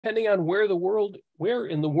depending on where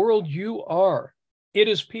in the world you are. It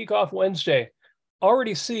is Peikoff Wednesday.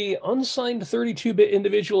 Already see unsigned 32-bit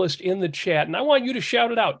individualist in the chat, and I want you to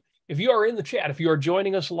shout it out. If you are in the chat, if you are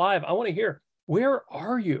joining us live, I want to hear, where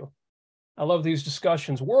are you? I love these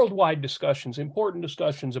discussions, worldwide discussions, important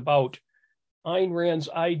discussions about Ayn Rand's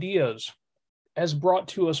ideas as brought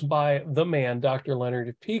to us by the man, Dr.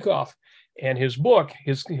 Leonard Peikoff, and his book,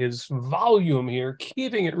 his volume here,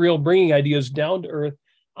 Keeping It Real, Bringing Ideas Down to Earth.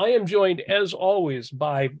 I am joined, as always,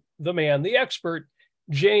 by the man, the expert,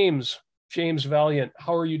 James Valliant.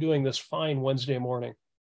 How are you doing this fine Wednesday morning?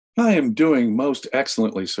 I am doing most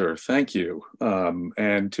excellently, sir. Thank you.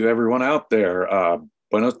 And to everyone out there,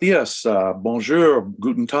 buenos dias, bonjour,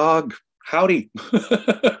 guten tag, howdy.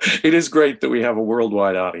 It is great that we have a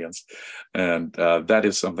worldwide audience. And that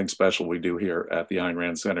is something special we do here at the Ayn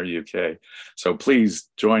Rand Center UK. So please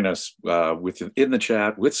join us in the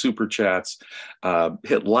chat with super chats.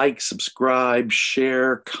 Hit like, subscribe,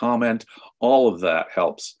 share, comment. All of that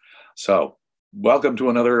helps. So welcome to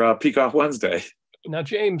another Peikoff Wednesday. Now,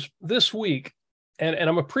 James, this week, and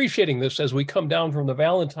I'm appreciating this as we come down from the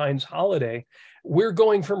Valentine's holiday, we're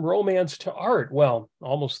going from romance to art. Well,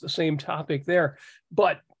 almost the same topic there,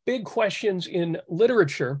 but big questions in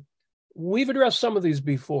literature. We've addressed some of these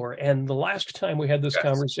before, and the last time we had this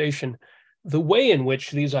conversation, the way in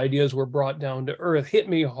which these ideas were brought down to earth hit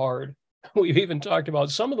me hard. We've even talked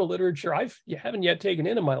about some of the literature you haven't yet taken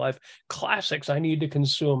into my life, classics I need to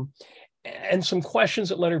consume, and some questions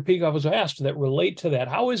that Leonard Peikoff was asked that relate to that.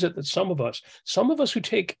 How is it that some of us who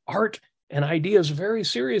take art and ideas very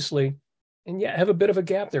seriously, and yet have a bit of a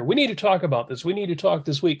gap there? We need to talk about this. We need to talk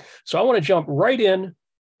this week. So I want to jump right in.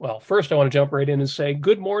 Well, first I want to jump right in and say,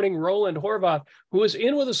 good morning, Roland Horvath, who is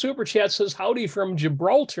in with a super chat, says, howdy from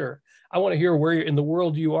Gibraltar. I want to hear where in the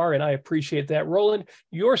world you are, and I appreciate that. Roland,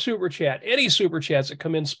 your super chat, any super chats that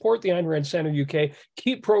come in, support the Ayn Rand Center UK,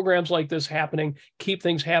 keep programs like this happening, keep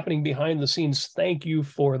things happening behind the scenes. Thank you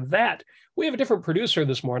for that. We have a different producer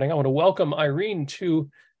this morning. I want to welcome Irene to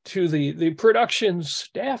the production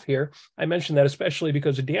staff here. I mentioned that especially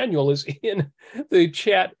because Daniel is in the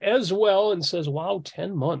chat as well and says, wow,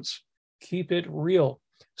 10 months. Keep it real.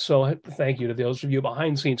 So thank you to those of you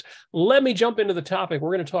behind the scenes. Let me jump into the topic.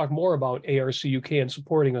 We're going to talk more about ARCUK and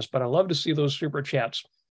supporting us, but I love to see those super chats.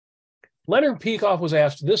 Leonard Peikoff was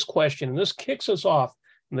asked this question, and this kicks us off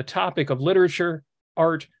in the topic of literature,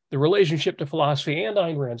 art, the relationship to philosophy, and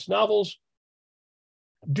Ayn Rand's novels.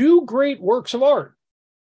 Do great works of art,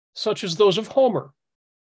 such as those of Homer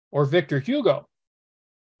or Victor Hugo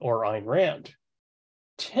or Ayn Rand,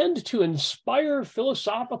 tend to inspire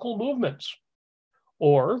philosophical movements?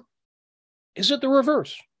 Or is it the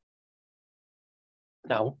reverse?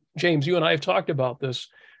 Now, James, you and I have talked about this,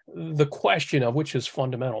 the question of which is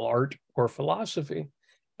fundamental, art or philosophy.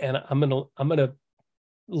 And I'm gonna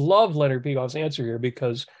love Leonard Peikoff's answer here,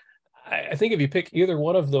 because I think if you pick either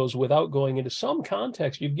one of those without going into some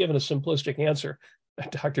context, you've given a simplistic answer.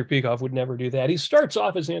 Dr. Peikoff would never do that. He starts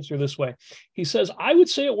off his answer this way. He says, I would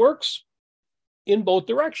say it works in both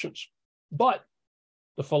directions, but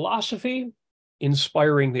the philosophy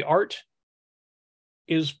inspiring the art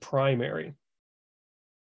is primary.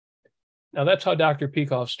 Now, that's how Dr.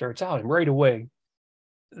 Peikoff starts out, and right away,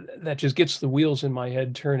 that just gets the wheels in my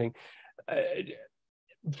head turning.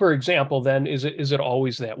 For example, then, is it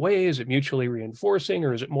always that way? Is it mutually reinforcing,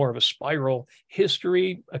 or is it more of a spiral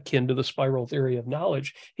history akin to the spiral theory of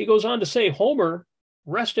knowledge? He goes on to say Homer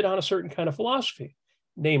rested on a certain kind of philosophy,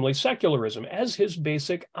 namely secularism, as his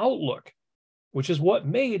basic outlook, which is what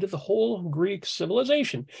made the whole Greek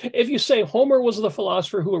civilization. If you say Homer was the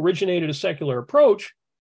philosopher who originated a secular approach,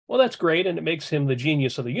 well, that's great, and it makes him the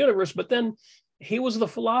genius of the universe, but then he was the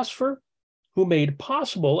philosopher who made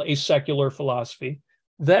possible a secular philosophy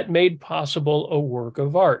that made possible a work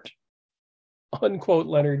of art. Unquote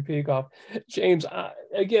Leonard Peikoff. James,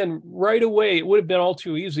 again, right away, it would have been all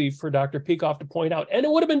too easy for Dr. Peikoff to point out, and it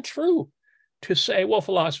would have been true to say, well,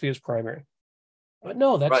 philosophy is primary. But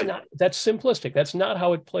no, that's not, that's simplistic. That's not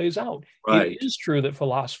how it plays out. It is true that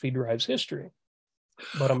philosophy drives history,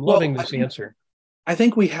 but I'm loving this answer. I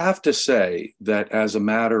think we have to say that as a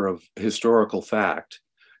matter of historical fact,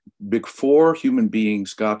 before human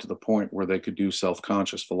beings got to the point where they could do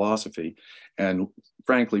self-conscious philosophy, and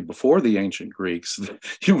frankly, before the ancient Greeks,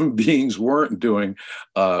 human beings weren't doing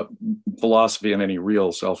philosophy in any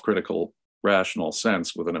real self-critical, rational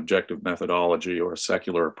sense with an objective methodology or a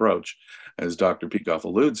secular approach, as Dr. Peikoff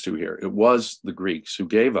alludes to here. It was the Greeks who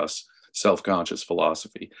gave us self-conscious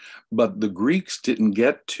philosophy. But the Greeks didn't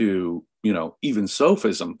get to, even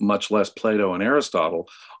sophism, much less Plato and Aristotle,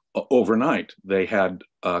 overnight. They had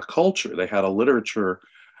a culture, they had a literature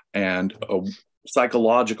and a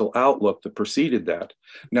psychological outlook that preceded that.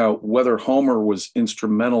 Now, whether Homer was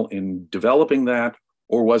instrumental in developing that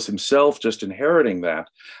or was himself just inheriting that,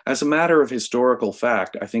 as a matter of historical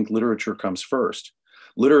fact, I think literature comes first.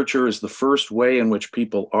 Literature is the first way in which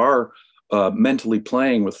people are mentally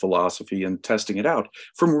playing with philosophy and testing it out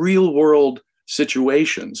from real world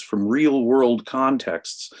situations, from real world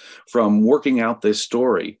contexts, from working out this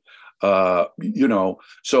story.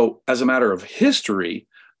 So as a matter of history,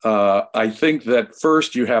 I think that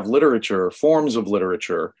first you have literature, forms of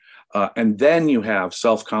literature, and then you have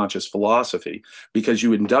self-conscious philosophy, because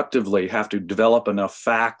you inductively have to develop enough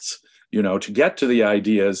facts, to get to the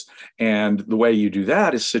ideas. And the way you do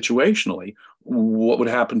that is situationally. What would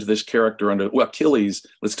happen to this character under Achilles?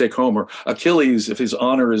 Let's take Homer. Achilles, if his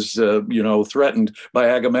honor is, threatened by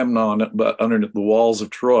Agamemnon under the walls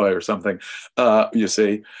of Troy or something, you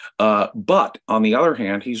see. But on the other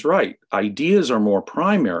hand, he's right. Ideas are more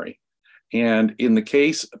primary. And in the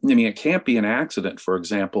case, it can't be an accident, for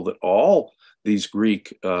example, that all these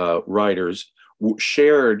Greek writers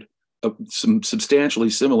shared some substantially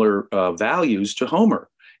similar values to Homer.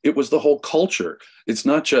 It was the whole culture. It's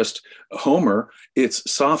not just Homer,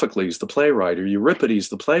 it's Sophocles, the playwright, or Euripides,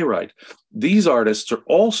 the playwright. These artists are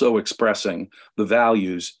also expressing the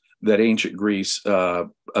values that ancient Greece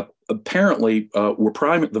apparently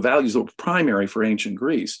were the values that were primary for ancient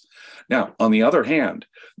Greece. Now, on the other hand,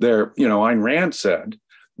 Ayn Rand said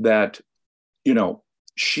that,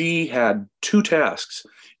 she had two tasks.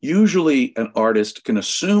 Usually an artist can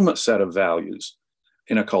assume a set of values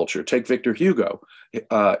in a culture. Take Victor Hugo.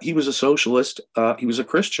 He was a socialist. He was a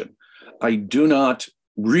Christian. I do not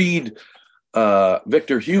read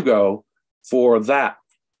Victor Hugo for that.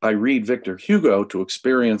 I read Victor Hugo to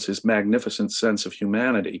experience his magnificent sense of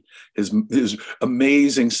humanity, his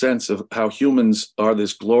amazing sense of how humans are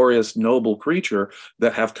this glorious, noble creature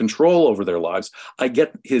that have control over their lives. I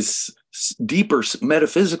get his deeper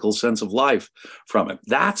metaphysical sense of life from it.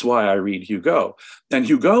 That's why I read Hugo. And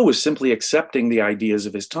Hugo was simply accepting the ideas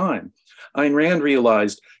of his time. Ayn Rand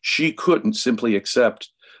realized she couldn't simply accept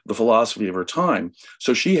the philosophy of her time.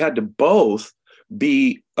 So she had to both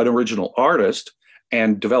be an original artist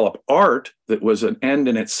and develop art that was an end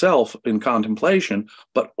in itself in contemplation,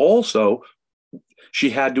 but also she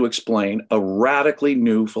had to explain a radically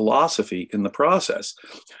new philosophy in the process.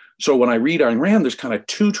 So when I read Ayn Rand, there's kind of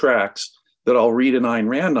two tracks that I'll read an Ayn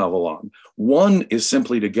Rand novel on. One is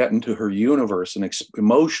simply to get into her universe and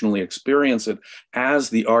emotionally experience it as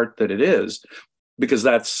the art that it is, because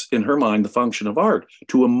that's, in her mind, the function of art,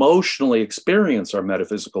 to emotionally experience our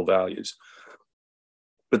metaphysical values.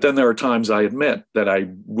 But then there are times, I admit, that I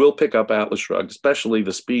will pick up Atlas Shrugged, especially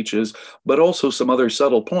the speeches, but also some other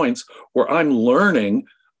subtle points where I'm learning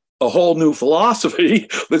a whole new philosophy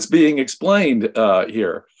that's being explained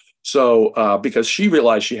here. So because she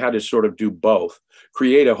realized she had to sort of do both,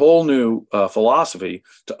 create a whole new philosophy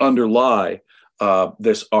to underlie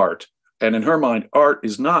this art. And in her mind, art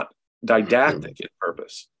is not didactic in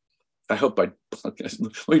purpose. I hope let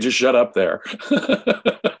me just shut up there.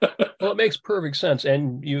 Well, it makes perfect sense.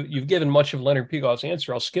 And you've given much of Leonard Peikoff's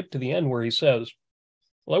answer. I'll skip to the end where he says,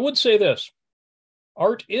 well, I would say this: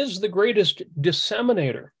 art is the greatest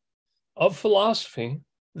disseminator of philosophy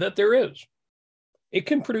that there is. It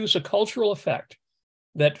can produce a cultural effect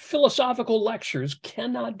that philosophical lectures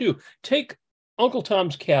cannot do. Take Uncle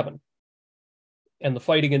Tom's Cabin and the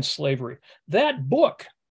fight against slavery. That book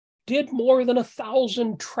did more than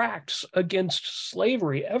 1,000 tracts against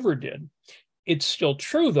slavery ever did. It's still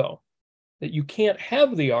true, though, that you can't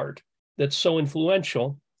have the art that's so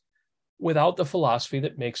influential without the philosophy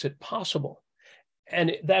that makes it possible.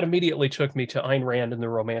 And that immediately took me to Ayn Rand and the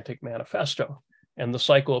Romantic Manifesto and the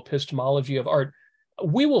psychoepistemology of art.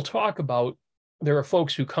 We will talk about, there are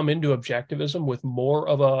folks who come into objectivism with more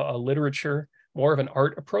of a literature, more of an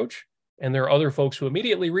art approach, and there are other folks who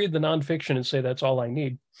immediately read the nonfiction and say, that's all I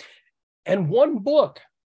need. And one book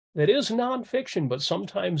that is nonfiction, but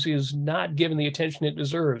sometimes is not given the attention it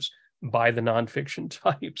deserves by the nonfiction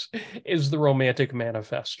types, is the Romantic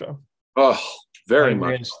Manifesto. Oh, very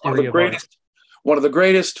much. One of the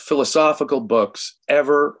greatest philosophical books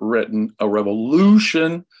ever written, a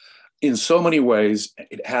revolution in so many ways.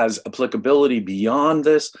 It has applicability beyond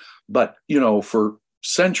this, but, for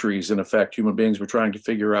centuries, in effect, human beings were trying to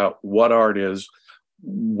figure out what art is,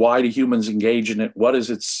 why do humans engage in it, what is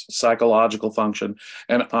its psychological function,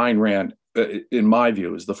 and Ayn Rand, in my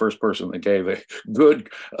view, is the first person that gave a good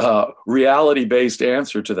reality-based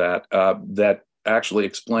answer to that, that actually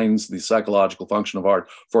explains the psychological function of art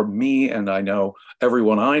for me, and I know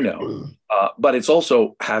everyone I know. But it's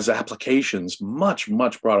also has applications much,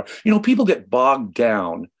 much broader. People get bogged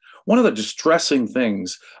down one of the distressing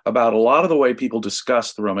things about a lot of the way people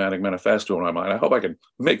discuss the Romantic Manifesto in my mind, I hope I can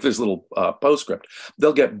make this little postscript,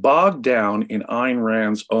 they'll get bogged down in Ayn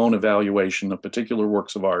Rand's own evaluation of particular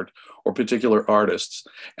works of art or particular artists,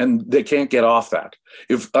 and they can't get off that.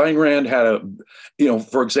 If Ayn Rand had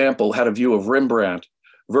for example, had a view of Rembrandt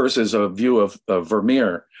versus a view of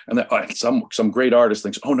Vermeer, and that, some great artist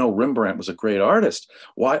thinks, oh no, Rembrandt was a great artist.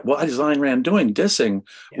 Why is Ayn Rand dissing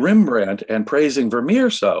Rembrandt and praising Vermeer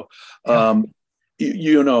so? Yeah.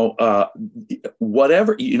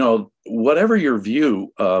 Whatever your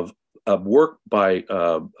view of work by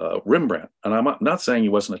Rembrandt, and I'm not saying he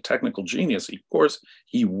wasn't a technical genius. Of course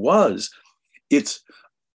he was. It's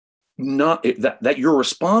not that your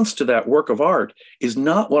response to that work of art is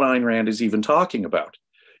not what Ayn Rand is even talking about.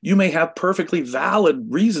 You may have perfectly valid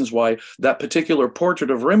reasons why that particular portrait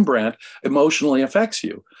of Rembrandt emotionally affects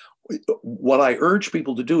you. What I urge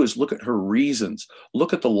people to do is look at her reasons,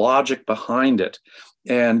 look at the logic behind it.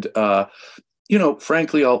 And,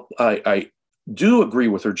 frankly, I do agree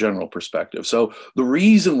with her general perspective. So the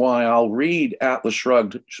reason why I'll read Atlas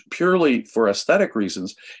Shrugged purely for aesthetic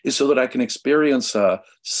reasons is so that I can experience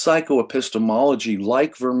psychoepistemology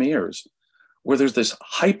like Vermeer's, where there's this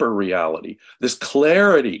hyper reality, this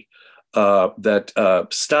clarity that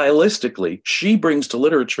stylistically she brings to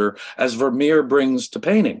literature as Vermeer brings to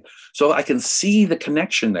painting. So I can see the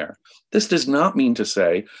connection there. This does not mean to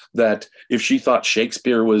say that if she thought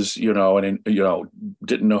Shakespeare was, didn't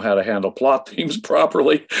know how to handle plot themes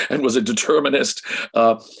properly and was a determinist,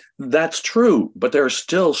 that's true. But there are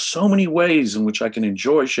still so many ways in which I can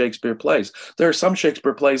enjoy Shakespeare plays. There are some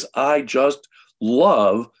Shakespeare plays I just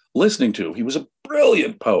love listening to. He was a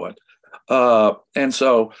brilliant poet. And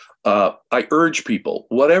so I urge people,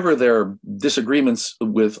 whatever their disagreements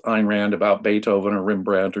with Ayn Rand about Beethoven or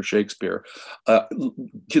Rembrandt or Shakespeare,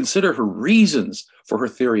 consider her reasons for her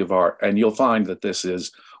theory of art. And you'll find that this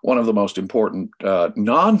is one of the most important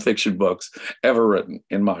nonfiction books ever written,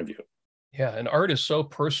 in my view. Yeah, and art is so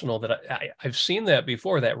personal that I've seen that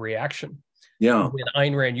before, that reaction. Yeah. When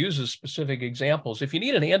Ayn Rand uses specific examples. If you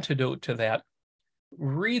need an antidote to that,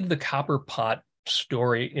 read the Copper Pot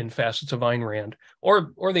story in Facets of Ayn Rand,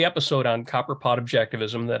 or the episode on Copper Pot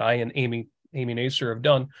Objectivism that I and Amy Nasir have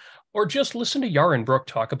done, or just listen to Yaron Brook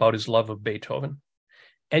talk about his love of Beethoven.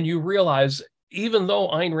 And you realize, even though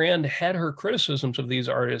Ayn Rand had her criticisms of these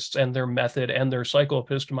artists and their method and their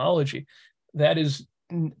psychoepistemology, that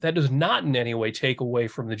does not in any way take away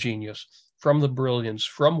from the genius, from the brilliance,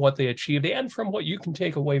 from what they achieved, and from what you can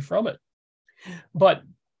take away from it. But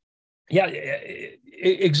yeah,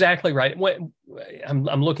 exactly right.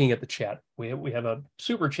 I'm looking at the chat. We have a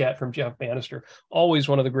super chat from Jeff Bannister, always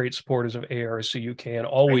one of the great supporters of ARCUK and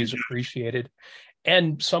always appreciated.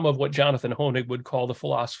 And some of what Jonathan Honig would call the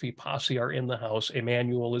philosophy posse are in the house.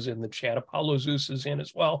 Emmanuel is in the chat. Apollo Zeus is in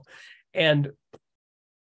as well. And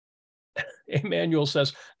Emmanuel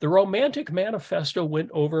says, the Romantic Manifesto went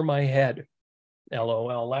over my head.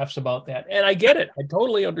 LOL, laughs about that. And I get it. I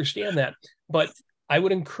totally understand that. But I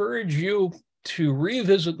would encourage you to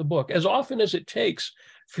revisit the book as often as it takes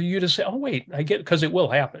for you to say, oh, wait, I get it, because it will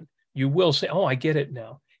happen. You will say, oh, I get it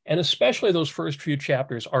now. And especially those first few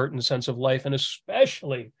chapters, Art and Sense of Life, and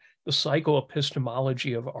especially the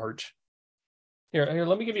psychoepistemology of art. Here,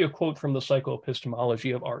 let me give you a quote from the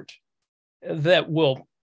psychoepistemology of art that will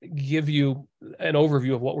give you an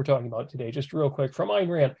overview of what we're talking about today. Just real quick, from Ayn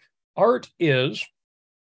Rand, art is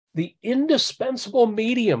the indispensable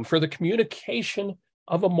medium for the communication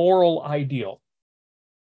of a moral ideal.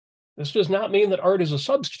 This does not mean that art is a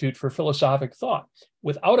substitute for philosophic thought.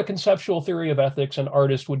 Without a conceptual theory of ethics, an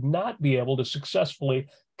artist would not be able to successfully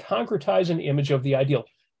concretize an image of the ideal.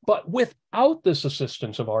 But without this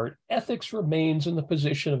assistance of art, ethics remains in the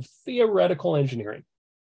position of theoretical engineering.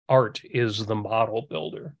 Art is the model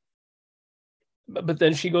builder. But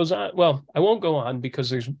then she goes on. Well, I won't go on because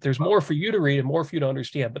there's more for you to read and more for you to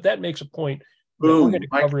understand. But that makes a point that we're going to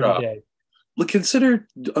cover today. Look, consider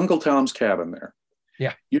Uncle Tom's Cabin there.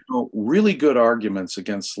 Yeah. Really good arguments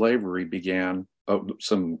against slavery began,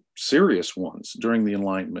 some serious ones, during the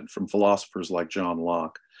Enlightenment from philosophers like John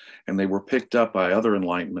Locke. And they were picked up by other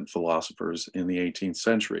Enlightenment philosophers in the 18th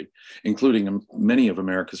century, including many of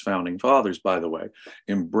America's founding fathers, by the way,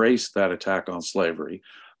 embraced that attack on slavery.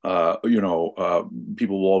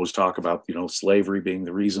 People will always talk about, slavery being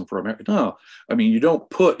the reason for America. No, I mean, you don't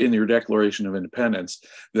put in your Declaration of Independence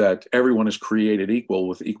that everyone is created equal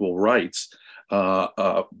with equal rights,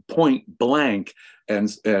 point blank, and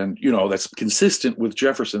that's consistent with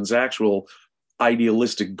Jefferson's actual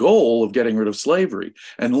idealistic goal of getting rid of slavery.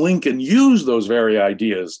 And Lincoln used those very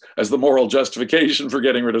ideas as the moral justification for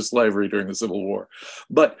getting rid of slavery during the Civil War.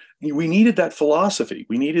 But we needed that philosophy.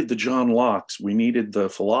 We needed the John Locke's. We needed the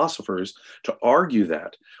philosophers to argue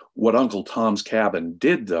that. What Uncle Tom's Cabin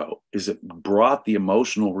did, though, is it brought the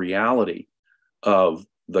emotional reality of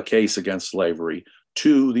the case against slavery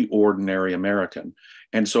to the ordinary American.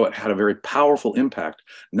 And so it had a very powerful impact,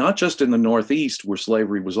 not just in the Northeast, where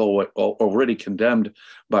slavery was already condemned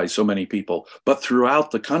by so many people, but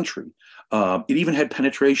throughout the country. It even had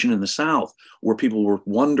penetration in the South, where people were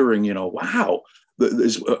wondering, wow,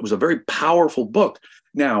 it was a very powerful book.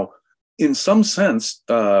 Now, in some sense,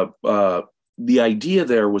 the idea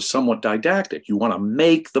there was somewhat didactic. You want to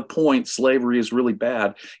make the point slavery is really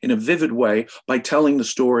bad in a vivid way by telling the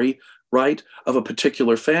story, right, of a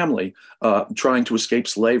particular family trying to escape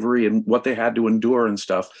slavery and what they had to endure and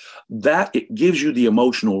stuff. That it gives you the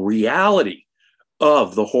emotional reality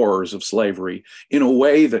of the horrors of slavery in a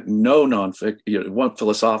way that no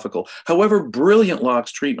philosophical, however brilliant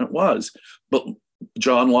Locke's treatment was. But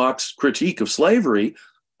John Locke's critique of slavery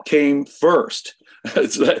came first.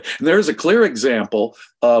 There's a clear example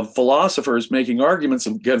of philosophers making arguments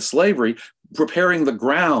against slavery, preparing the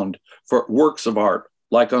ground for works of art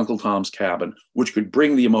like Uncle Tom's Cabin, which could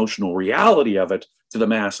bring the emotional reality of it to the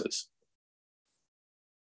masses.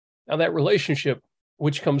 Now that relationship,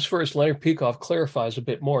 which comes first, Leonard Peikoff clarifies a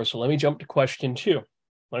bit more. So let me jump to question 2.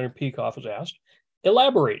 Leonard Peikoff is asked,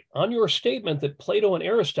 elaborate on your statement that Plato and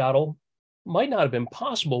Aristotle might not have been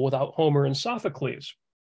possible without Homer and Sophocles.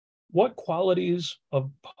 What qualities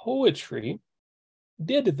of poetry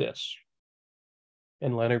did this?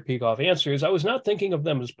 And Leonard Peikoff answers, I was not thinking of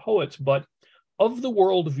them as poets, but of the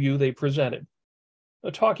worldview they presented.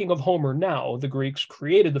 Talking of Homer now, the Greeks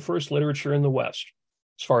created the first literature in the West,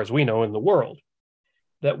 as far as we know in the world,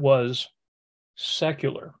 that was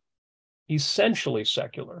secular, essentially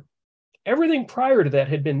secular. Everything prior to that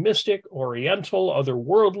had been mystic, oriental,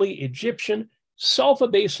 otherworldly, Egyptian,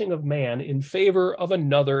 self-abasing of man in favor of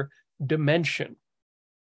another dimension.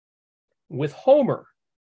 With Homer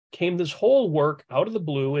came this whole work out of the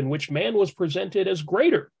blue in which man was presented as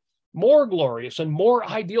greater, more glorious, and more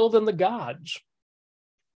ideal than the gods.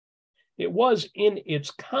 It was, in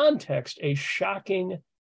its context, a shocking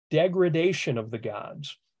degradation of the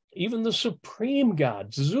gods. Even the supreme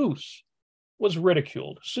god, Zeus, was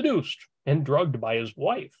ridiculed, seduced, and drugged by his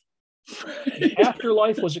wife. The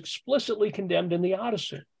afterlife was explicitly condemned in the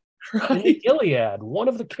Odyssey. Right. In the Iliad, one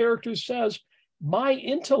of the characters says, my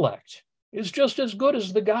intellect is just as good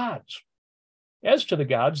as the gods. As to the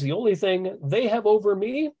gods, the only thing they have over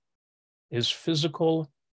me is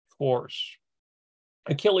physical force.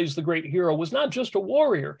 Achilles, the great hero, was not just a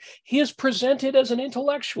warrior. He is presented as an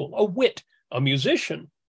intellectual, a wit, a musician,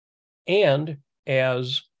 and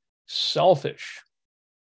as selfish.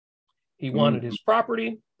 He wanted his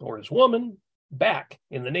property or his woman back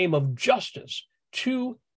in the name of justice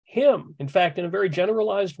to him. In fact, in a very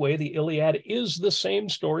generalized way, the Iliad is the same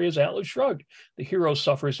story as Atlas Shrugged. The hero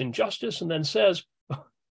suffers injustice and then says,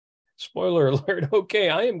 spoiler alert, okay,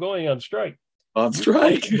 I am going on strike. On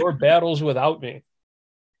strike. Your battles without me.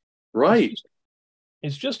 Right.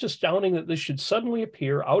 It's just astounding that this should suddenly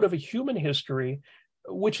appear out of a human history,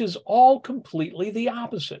 which is all completely the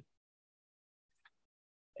opposite.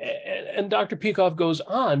 And Dr. Peikoff goes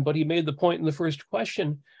on, but he made the point in the first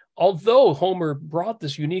question, although Homer brought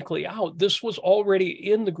this uniquely out, this was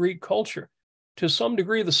already in the Greek culture. To some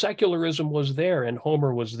degree, the secularism was there, and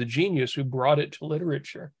Homer was the genius who brought it to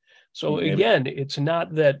literature. So again, it's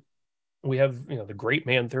not that we have, the great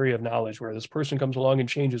man theory of knowledge where this person comes along and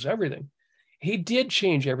changes everything. He did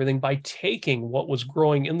change everything by taking what was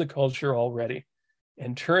growing in the culture already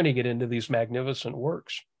and turning it into these magnificent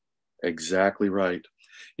works. Exactly right.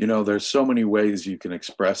 There's so many ways you can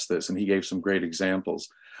express this, and he gave some great examples.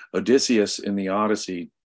 Odysseus in the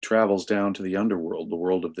Odyssey travels down to the underworld, the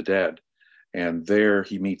world of the dead, and there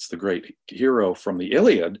he meets the great hero from the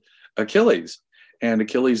Iliad, Achilles. And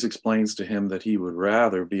Achilles explains to him that he would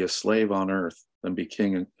rather be a slave on earth than be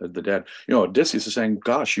king of the dead. Odysseus is saying,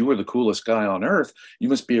 gosh, you were the coolest guy on earth. You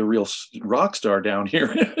must be a real rock star down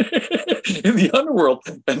here in the underworld.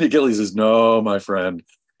 And Achilles says, no, my friend,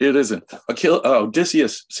 it isn't.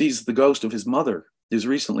 Odysseus sees the ghost of his mother, his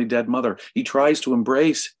recently dead mother. He tries to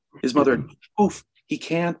embrace his mother. Poof, he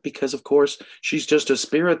can't, because, of course, she's just a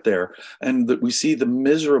spirit there. And that we see the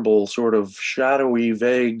miserable, sort of shadowy,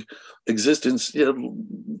 vague existence.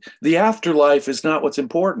 The afterlife is not what's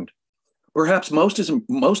important. Perhaps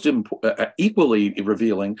equally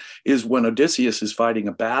revealing is when Odysseus is fighting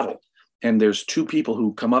a battle and there's two people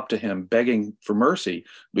who come up to him begging for mercy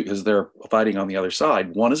because they're fighting on the other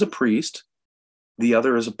side. One is a priest, the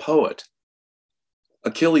other is a poet.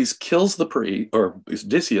 Achilles kills the priest, or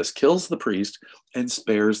Odysseus kills the priest and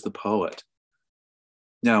spares the poet.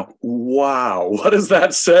 Now, wow, what does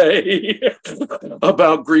that say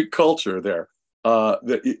about Greek culture there?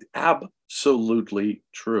 Absolutely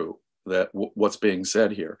true, that what's being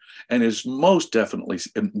said here. And is most definitely,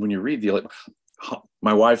 when you read the,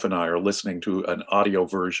 my wife and I are listening to an audio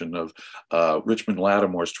version of Richmond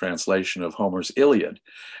Lattimore's translation of Homer's Iliad.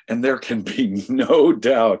 And there can be no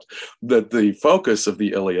doubt that the focus of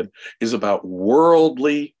the Iliad is about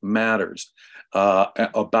worldly matters,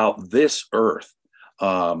 about this earth.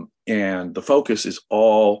 And the focus is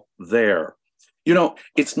all there. You know,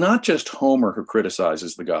 it's not just Homer who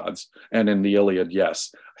criticizes the gods. And in the Iliad,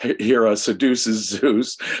 yes, Hera seduces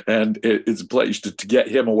Zeus, and it's pledged to get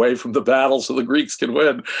him away from the battle so the Greeks can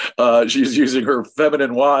win. She's using her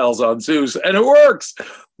feminine wiles on Zeus, and it works.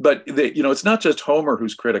 But, it's not just Homer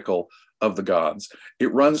who's critical of the gods.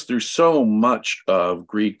 It runs through so much of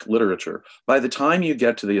Greek literature. By the time you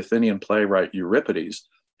get to the Athenian playwright Euripides,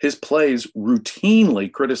 his plays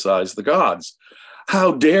routinely criticize the gods.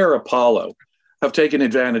 How dare Apollo have taken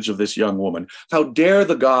advantage of this young woman? How dare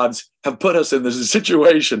the gods have put us in this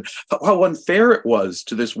situation? How unfair it was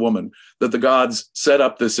to this woman that the gods set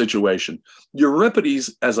up this situation.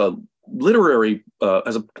 Euripides, as a literary,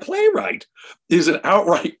 as a playwright, is an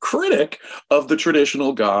outright critic of the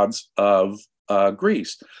traditional gods of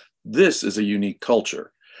Greece. This is a unique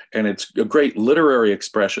culture. And it's great literary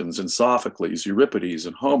expressions in Sophocles, Euripides,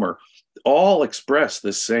 and Homer all express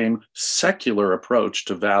this same secular approach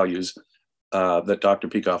to values that Dr.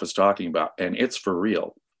 Peikoff is talking about, and it's for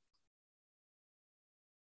real.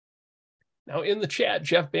 Now, in the chat,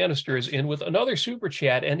 Jeff Bannister is in with another super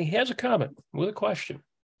chat, and he has a comment with a question.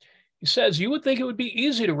 He says, you would think it would be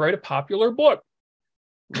easy to write a popular book.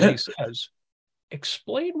 And he says,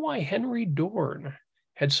 explain why Henry Dorn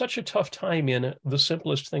had such a tough time in The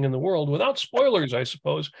Simplest Thing in the World. Without spoilers, I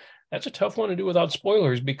suppose. That's a tough one to do without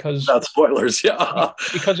spoilers because... Without spoilers, yeah.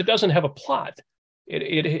 Because it doesn't have a plot.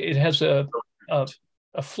 It has a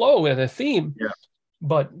flow and a theme, yeah.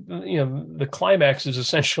 But the climax is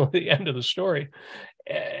essentially the end of the story,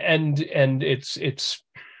 and it's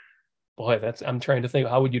boy, I'm trying to think,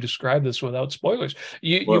 how would you describe this without spoilers?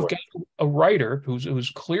 You've got a writer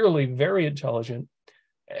who's clearly very intelligent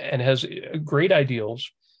and has great ideals,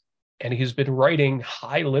 and he's been writing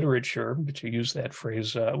high literature, to use that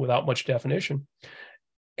phrase without much definition.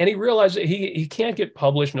 And he realized that he can't get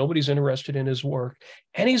published. Nobody's interested in his work.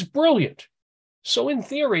 And he's brilliant. So in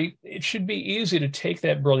theory, it should be easy to take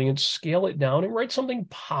that brilliance, scale it down, and write something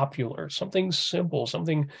popular, something simple,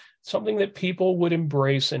 something that people would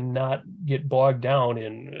embrace and not get bogged down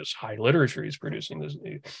in this high literature he's producing,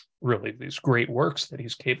 these great works that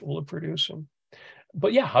he's capable of producing.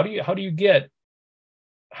 But yeah, how do you get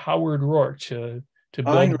Howard Roark to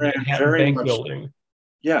build Manhattan Bank building?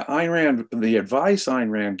 Yeah, Ayn Rand, the advice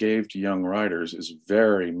Ayn Rand gave to young writers is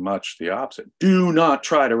very much the opposite. Do not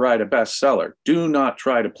try to write a bestseller. Do not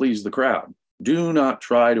try to please the crowd. Do not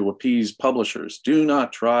try to appease publishers. Do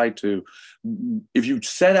not try to, if you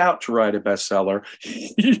set out to write a bestseller,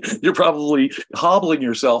 you're probably hobbling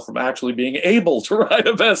yourself from actually being able to write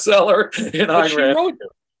a bestseller in Ayn Rand.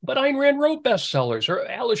 But Ayn Rand wrote bestsellers. Her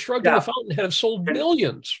Atlas Shrugged and The Fountainhead have sold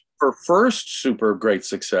millions. Her first super great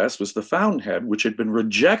success was The Fountainhead, which had been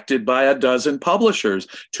rejected by a dozen publishers.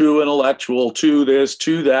 Too intellectual, to this,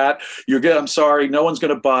 to that. I'm sorry, no one's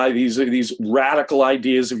going to buy these radical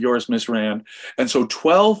ideas of yours, Miss Rand. And so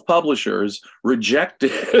 12 publishers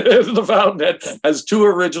rejected The Fountainhead as too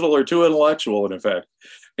original or too intellectual, in effect.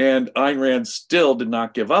 And Ayn Rand still did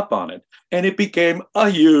not give up on it. And it became a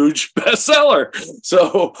huge bestseller.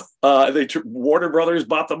 So Warner Brothers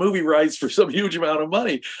bought the movie rights for some huge amount of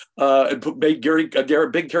money and made a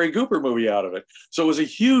big Gary Cooper movie out of it. So it was a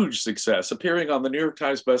huge success, appearing on the New York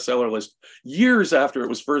Times bestseller list years after it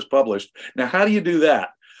was first published. Now, how do you do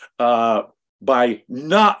that? By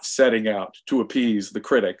not setting out to appease the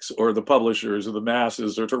critics or the publishers or the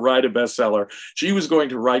masses or to write a bestseller. She was going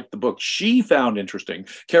to write the book she found interesting,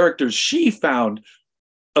 characters she found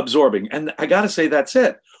absorbing. And I got to say, that's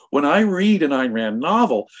it. When I read an Ayn Rand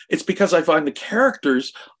novel, it's because I find the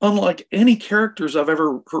characters unlike any characters I've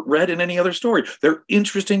ever read in any other story. They're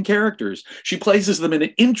interesting characters. She places them in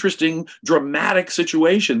interesting, dramatic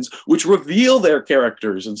situations, which reveal their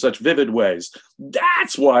characters in such vivid ways.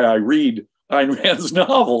 That's why I read Ayn Rand's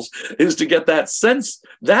novels, is to get that sense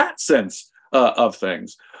of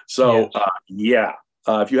things. So, yeah.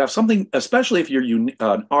 If you have something, especially if you're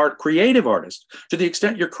an creative artist, to the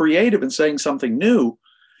extent you're creative and saying something new,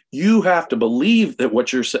 you have to believe that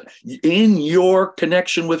what you're saying in your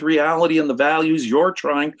connection with reality and the values you're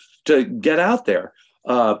trying to get out there.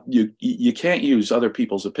 You can't use other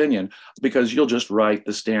people's opinion, because you'll just write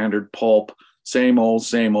the standard pulp, same old,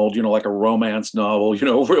 like a romance novel,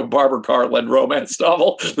 a Barbara Cartland romance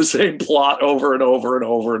novel, the same plot over and over and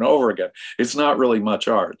over and over again. It's not really much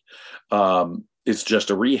art. It's just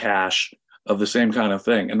a rehash of the same kind of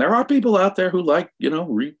thing. And there are people out there who like,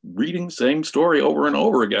 reading the same story over and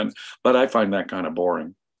over again, but I find that kind of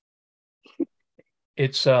boring.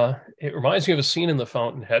 It reminds me of a scene in The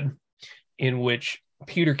Fountainhead in which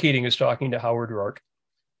Peter Keating is talking to Howard Rourke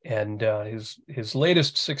and his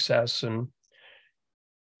latest success,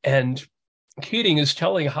 and Keating is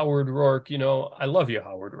telling Howard Rourke, I love you,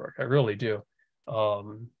 Howard Rourke, I really do.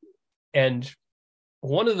 And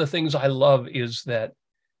one of the things I love is that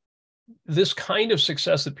this kind of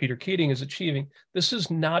success that Peter Keating is achieving, this is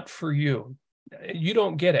not for you. You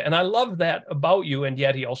don't get it. And I love that about you. And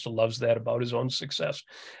yet he also loves that about his own success.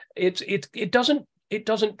 It doesn't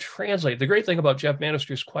translate. The great thing about Jeff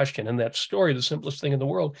Bannister's question and that story, The Simplest Thing in the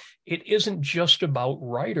World, it isn't just about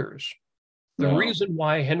writers. The reason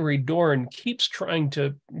why Henry Dorn keeps trying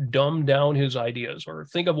to dumb down his ideas or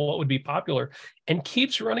think of what would be popular and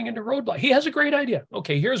keeps running into roadblocks. He has a great idea.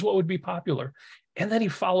 Okay, here's what would be popular. And then he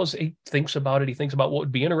thinks about it. He thinks about what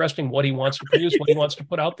would be interesting, what he wants to produce, what he wants to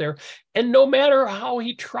put out there. And no matter how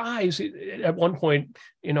he tries, at one point,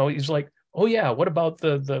 he's like, oh yeah, what about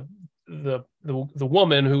the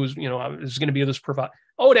woman who's, is going to be this provider?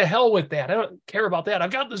 Oh, to hell with that. I don't care about that.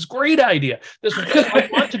 I've got this great idea. This is what I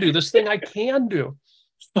want to do, this thing I can do.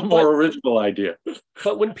 A more original idea.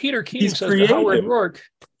 But when Peter Keating says to Howard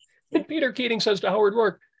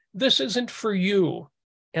Rourke, this isn't for you.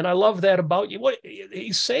 And I love that about you. What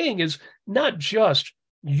he's saying is not just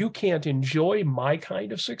you can't enjoy my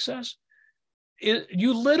kind of success.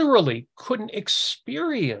 You literally couldn't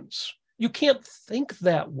experience. You can't think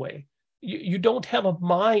that way. You don't have a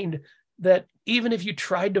mind that even if you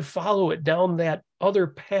tried to follow it down that other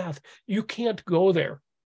path, you can't go there.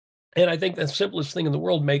 And I think the simplest thing in the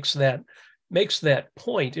world makes that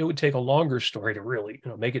point. It would take a longer story to really,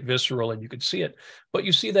 make it visceral and you could see it. But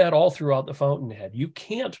you see that all throughout The Fountainhead. You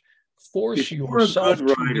can't force yourself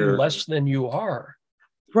to be less than you are.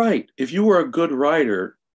 Right. If you were a good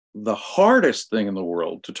writer, the hardest thing in the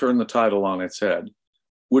world to turn the title on its head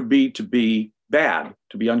would be to be bad,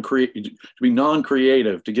 to be uncreative, to be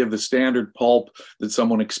non-creative, to give the standard pulp that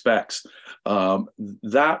someone expects.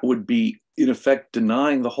 That would be, in effect,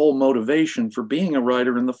 denying the whole motivation for being a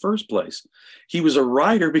writer in the first place. He was a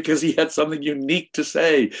writer because he had something unique to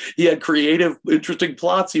say. He had creative, interesting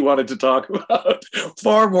plots he wanted to talk about,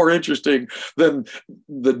 far more interesting than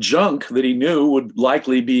the junk that he knew would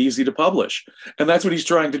likely be easy to publish. And that's what he's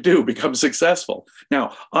trying to do, become successful.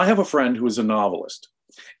 Now, I have a friend who is a novelist,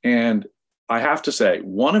 and I have to say,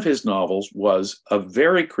 one of his novels was a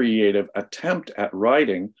very creative attempt at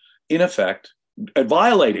writing, in effect,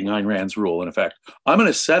 violating Ayn Rand's rule, in effect. I'm going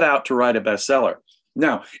to set out to write a bestseller.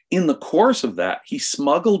 Now, in the course of that, he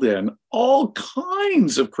smuggled in all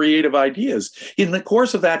kinds of creative ideas. In the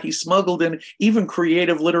course of that, he smuggled in even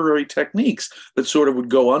creative literary techniques that sort of would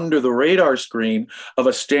go under the radar screen of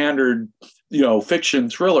a standard fiction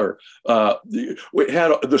thriller. It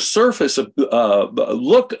had the surface of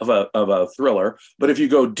look of a thriller, but if you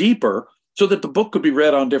go deeper, so that the book could be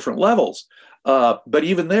read on different levels. But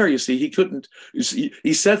even there, you see, he couldn't.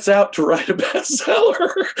 He sets out to write a bestseller.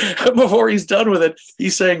 Before he's done with it,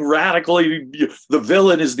 he's saying radically, the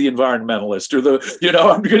villain is the environmentalist, or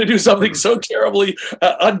I'm going to do something so terribly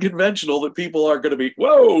unconventional that people are going to be,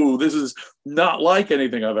 whoa, this is not like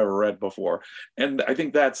anything I've ever read before. And I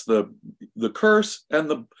think that's the curse and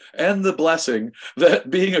the blessing that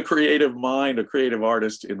being a creative mind, a creative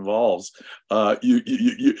artist involves.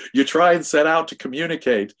 You try and set out to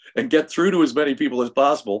communicate and get through to as many people as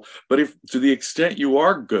possible. But if to the extent you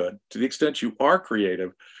are good, to the extent you are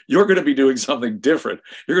creative, you're going to be doing something different.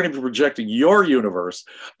 You're going to be projecting your universe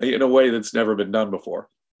in a way that's never been done before,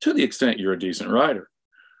 to the extent you're a decent writer.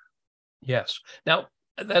 Yes. Now,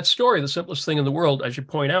 that story, The Simplest Thing in the World, as you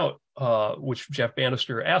point out, which Jeff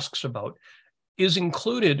Bannister asks about, is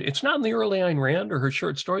included. It's not in the early Ayn Rand or her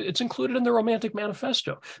short story. It's included in the Romantic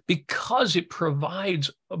Manifesto because it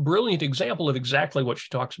provides a brilliant example of exactly what she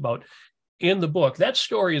talks about in the book. That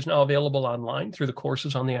story is now available online through the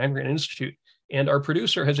courses on the Ayn Rand Institute. And our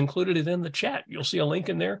producer has included it in the chat. You'll see a link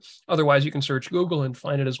in there. Otherwise, you can search Google and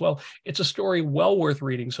find it as well. It's a story well worth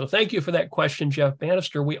reading. So thank you for that question, Jeff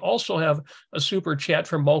Bannister. We also have a super chat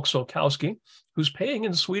from Malk Solkowski, who's paying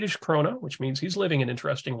in Swedish krona, which means he's living an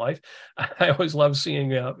interesting life. I always love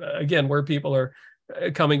seeing, again, where people are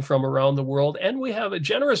coming from around the world. And we have a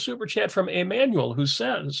generous super chat from Emmanuel, who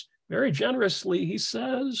says, very generously, he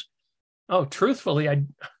says, oh, truthfully, I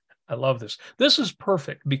love this. This is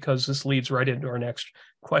perfect because this leads right into our next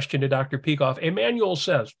question to Dr. Peikoff. Emmanuel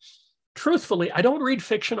says, truthfully, I don't read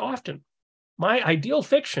fiction often. My ideal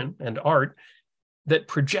fiction and art that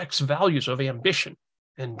projects values of ambition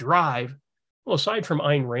and drive, well, aside from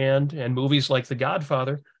Ayn Rand and movies like The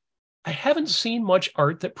Godfather, I haven't seen much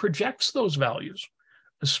art that projects those values,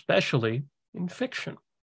 especially in fiction.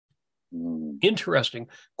 Interesting.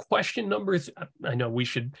 Question number I know we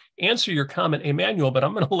should answer your comment, Emmanuel, but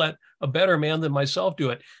I'm going to let a better man than myself do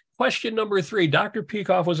it. Question number 3, Dr.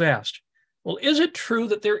 Peikoff was asked, well, is it true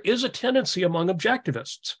that there is a tendency among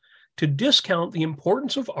objectivists to discount the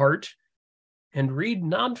importance of art and read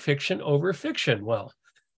nonfiction over fiction? Well,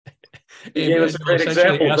 Emmanuel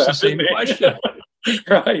essentially asked the same question.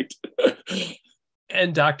 Right.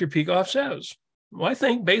 And Dr. Peikoff says, well, I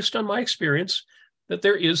think based on my experience, that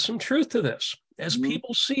there is some truth to this. As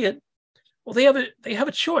people see it, well, they have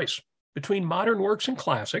a choice between modern works and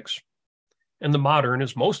classics, and the modern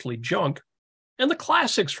is mostly junk, and the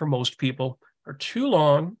classics for most people are too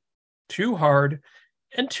long, too hard,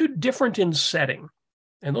 and too different in setting.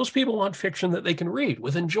 And those people want fiction that they can read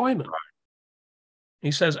with enjoyment.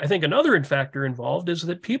 He says, I think another factor involved is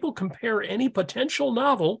that people compare any potential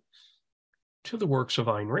novel to the works of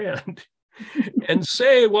Ayn Rand and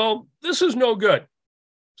say, well, this is no good,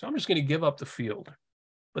 so I'm just going to give up the field.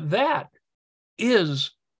 But that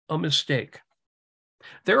is a mistake.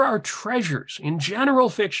 There are treasures in general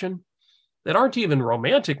fiction that aren't even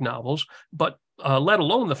romantic novels, but let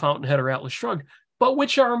alone The Fountainhead or Atlas Shrugged, but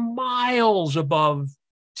which are miles above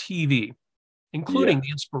TV, including the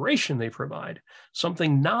inspiration they provide,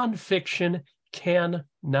 something nonfiction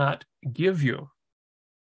cannot give you.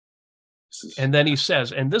 And then he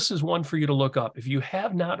says, and this is one for you to look up if you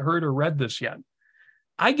have not heard or read this yet.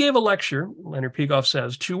 I gave a lecture, Leonard Peikoff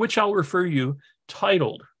says, to which I'll refer you,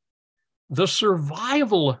 titled The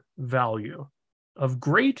Survival Value of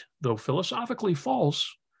Great, Though Philosophically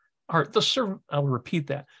False, Art. I'll repeat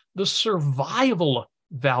that. The survival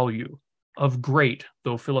value of great,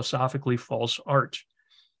 though philosophically false art.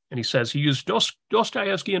 And he says he used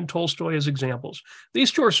Dostoevsky and Tolstoy as examples.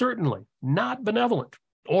 These two are certainly not benevolent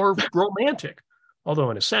or romantic,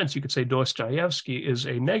 although in a sense you could say Dostoevsky is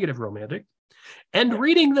a negative romantic. And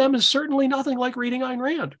reading them is certainly nothing like reading Ayn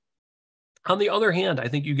Rand. On the other hand, I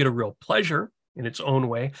think you get a real pleasure in its own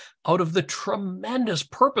way out of the tremendous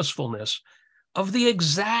purposefulness of the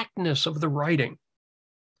exactness of the writing,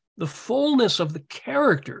 the fullness of the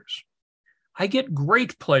characters. I get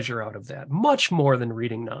great pleasure out of that, much more than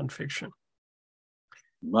reading nonfiction.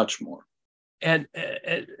 Much more. And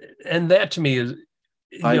that to me is,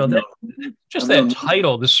 that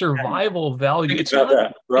title, the survival value. It's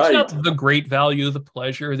not the great value, the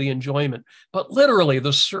pleasure, the enjoyment, but literally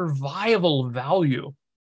the survival value.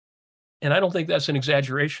 And I don't think that's an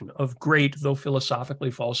exaggeration of great, though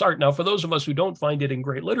philosophically false art. Now, for those of us who don't find it in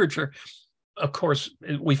great literature, of course,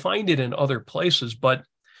 we find it in other places, but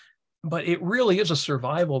it really is a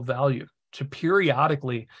survival value to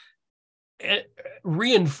periodically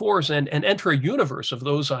reinforce and enter a universe of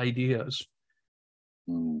those ideas.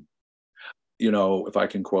 You know, if I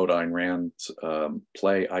can quote Ayn Rand's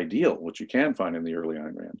play Ideal, which you can find in the early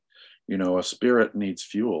Ayn Rand, you know, a spirit needs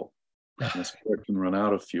fuel, and a spirit can run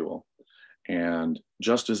out of fuel. And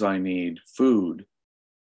just as I need food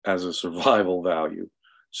as a survival value,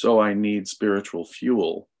 so I need spiritual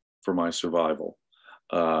fuel for my survival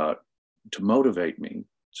to motivate me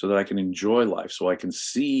so that I can enjoy life, so I can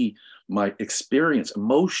see my experience,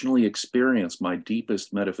 emotionally experience my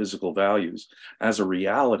deepest metaphysical values as a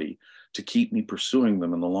reality to keep me pursuing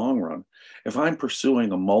them in the long run. If I'm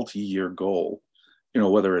pursuing a multi-year goal, you know,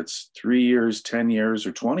 whether it's 3 years, 10 years,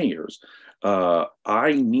 or 20 years,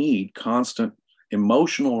 I need constant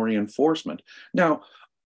emotional reinforcement. Now,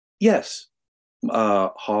 yes,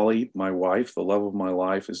 Holly, my wife, the love of my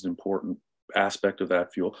life, is an important aspect of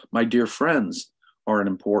that fuel. My dear friends are an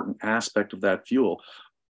important aspect of that fuel.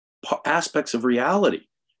 Aspects of reality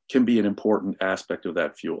can be an important aspect of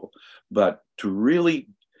that fuel. But to really,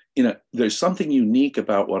 there's something unique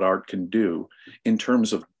about what art can do in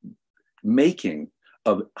terms of making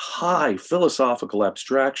a high philosophical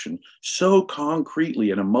abstraction so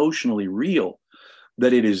concretely and emotionally real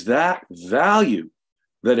that it is that value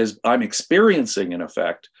that is I'm experiencing in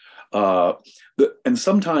effect. And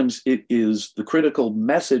sometimes it is the critical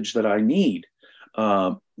message that I need,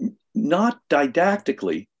 not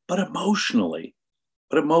didactically, but emotionally.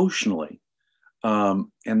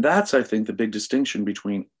 And that's, I think, the big distinction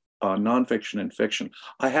between nonfiction and fiction.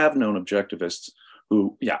 I have known objectivists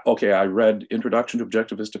who, I read Introduction to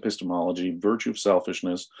Objectivist Epistemology, Virtue of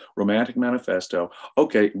Selfishness, Romantic Manifesto.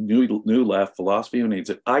 Okay, New Left, Philosophy Who Needs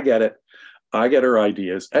It. I get it. I get her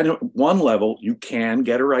ideas. And at one level, you can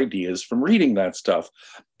get her ideas from reading that stuff.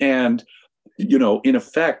 And, in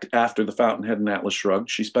effect, after The Fountainhead and Atlas Shrugged,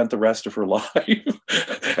 she spent the rest of her life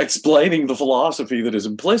explaining the philosophy that is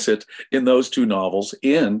implicit in those two novels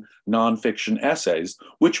in nonfiction essays,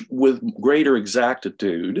 which with greater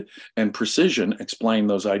exactitude and precision explain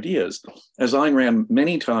those ideas. As Ayn Rand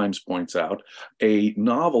many times points out, a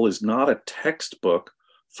novel is not a textbook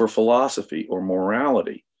for philosophy or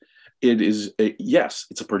morality. It is,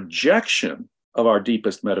 it's a projection of our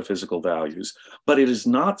deepest metaphysical values, but it is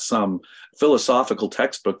not some philosophical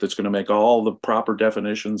textbook that's going to make all the proper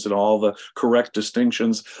definitions and all the correct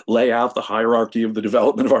distinctions, lay out the hierarchy of the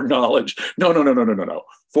development of our knowledge. No.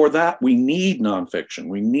 For that, we need nonfiction,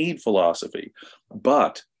 we need philosophy,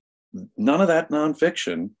 but none of that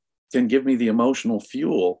nonfiction can give me the emotional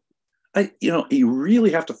fuel. You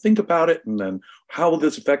really have to think about it, and then how will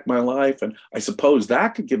this affect my life? And I suppose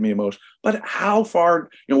that could give me emotion, but how far,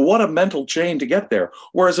 what a mental chain to get there.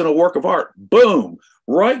 Whereas in a work of art, boom,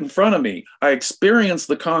 right in front of me, I experience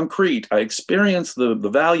the concrete, I experience the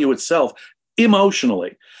value itself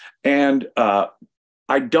emotionally. And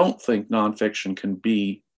I don't think nonfiction can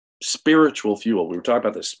be spiritual fuel. We were talking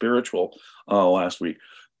about the spiritual last week,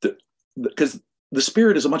 because the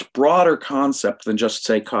spirit is a much broader concept than just,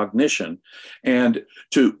 say, cognition. And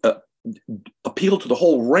to appeal to the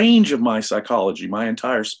whole range of my psychology, my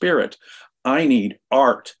entire spirit, I need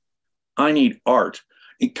art.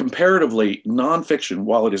 Comparatively, nonfiction,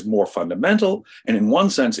 while it is more fundamental and in one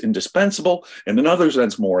sense indispensable, in another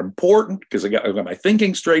sense more important, because I got my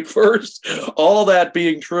thinking straight first, all that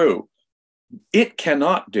being true, it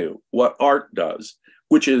cannot do what art does,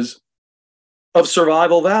 which is of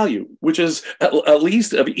survival value, which is at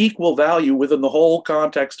least of equal value within the whole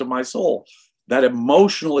context of my soul, that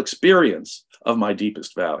emotional experience of my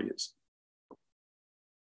deepest values.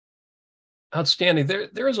 Outstanding.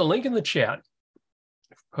 There is a link in the chat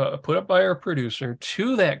put up by our producer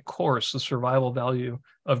to that course, The Survival Value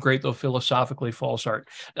of Great Though Philosophically False Art.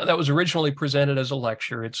 Now, that was originally presented as a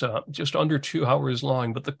lecture. It's just under 2 hours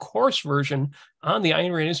long, but the course version on the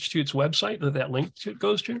Ayn Rand Institute's website that link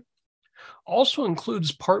goes to also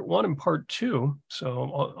includes part 1 and part 2,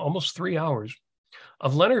 so almost 3 hours,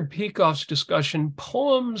 of Leonard Peikoff's discussion,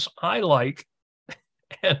 Poems I Like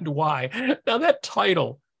and Why. Now that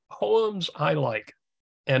title, Poems I Like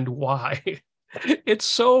and Why, it's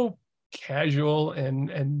so casual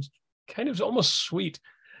and kind of almost sweet.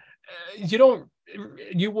 You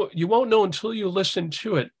won't know until you listen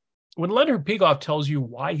to it. When Leonard Peikoff tells you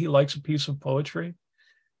why he likes a piece of poetry,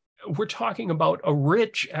 we're talking about a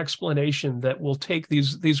rich explanation that will take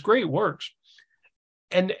these great works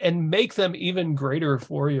and make them even greater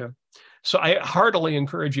for you. So I heartily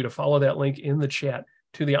encourage you to follow that link in the chat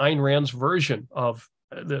to the Ayn Rand's version of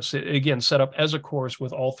this, again, set up as a course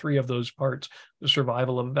with all 3 of those parts: the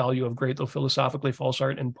survival of value of great though philosophically false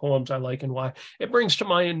art, and Poems I Like and Why. It brings to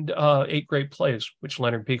mind 8 great plays, which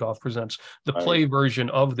Leonard Peikoff presents, the play version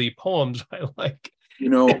of the Poems I Like.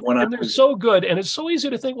 And they're so good, and it's so easy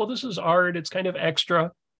to think, well, this is art, it's kind of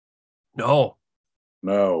extra. No.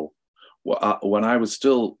 Well, when I was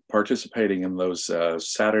still participating in those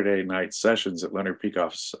Saturday night sessions at Leonard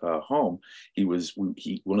Peikoff's home,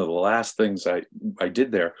 one of the last things I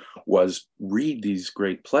did there was read these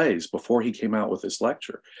great plays before he came out with this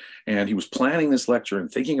lecture. And he was planning this lecture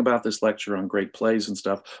and thinking about this lecture on great plays and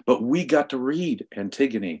stuff. But we got to read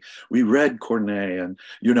Antigone. We read Corneille, and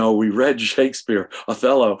we read Shakespeare,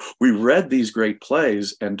 Othello. We read these great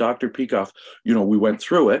plays, and Dr. Peikoff, we went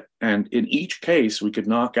through it. And in each case, we could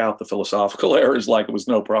knock out the philosophical errors like it was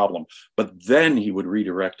no problem. But then he would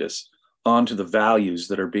redirect us onto the values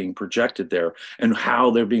that are being projected there and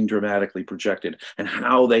how they're being dramatically projected and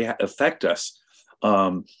how they affect us.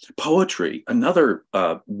 Poetry, another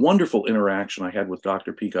wonderful interaction I had with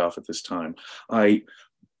Dr. Peikoff at this time. I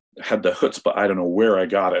had the chutzpah, I don't know where I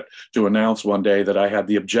got it, to announce one day that I had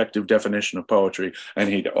the objective definition of poetry.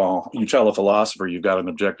 And you tell a philosopher you've got an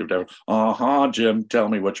objective definition. Jim, tell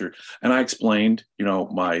me what and I explained,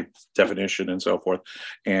 my definition and so forth.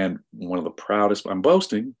 And one of the proudest, I'm going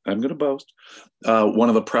to boast. One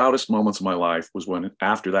of the proudest moments of my life was when,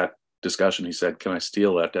 after that discussion, he said, "Can I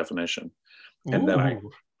steal that definition?" And then I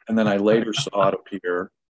Ooh. and then I later saw it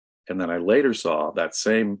appear, and then I later saw that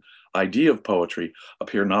same idea of poetry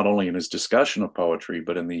appear not only in his discussion of poetry,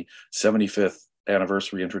 but in the 75th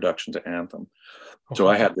anniversary introduction to Anthem. So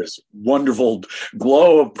I had this wonderful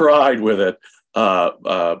glow of pride with it.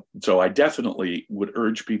 So I definitely would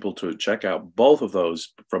urge people to check out both of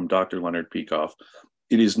those from Dr. Leonard Peikoff.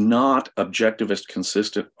 It is not objectivist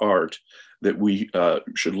consistent art that we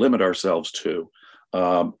should limit ourselves to.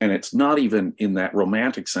 And it's not even in that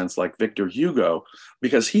romantic sense like Victor Hugo,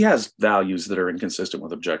 because he has values that are inconsistent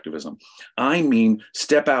with objectivism. I mean,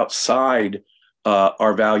 step outside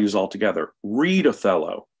our values altogether. Read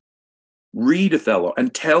Othello,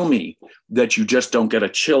 and tell me that you just don't get a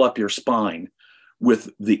chill up your spine with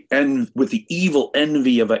the evil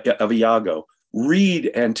envy of Iago.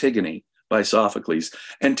 Read Antigone by Sophocles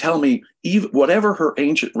and tell me, even whatever her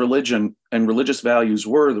ancient religion and religious values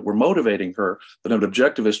were that were motivating her that an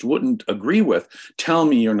objectivist wouldn't agree with, tell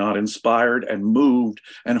me you're not inspired and moved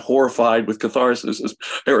and horrified with catharsis, as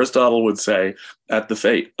Aristotle would say, at the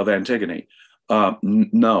fate of Antigone.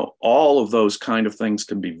 No, all of those kind of things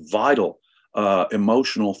can be vital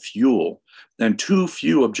emotional fuel, and too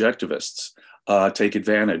few objectivists take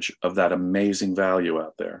advantage of that amazing value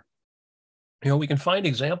out there. We can find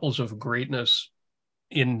examples of greatness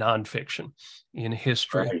in nonfiction, in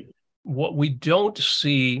history. Right. What we don't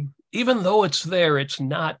see, even though it's there, it's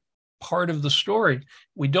not part of the story.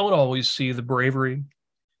 We don't always see the bravery.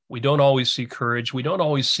 We don't always see courage. We don't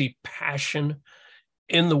always see passion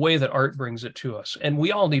in the way that art brings it to us. And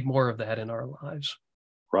we all need more of that in our lives.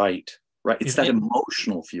 Right. It's that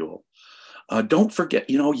emotional fuel. Don't forget,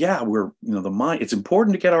 the mind, it's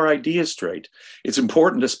important to get our ideas straight. It's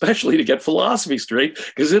important, especially to get philosophy straight,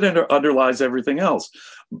 because it underlies everything else.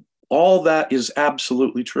 All that is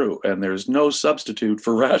absolutely true. And there's no substitute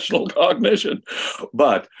for rational cognition.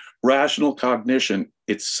 But rational cognition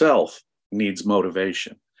itself needs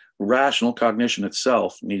motivation. Rational cognition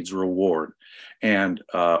itself needs reward. And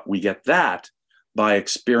we get that by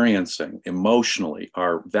experiencing emotionally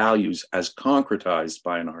our values as concretized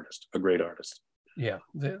by an artist, a great artist. Yeah,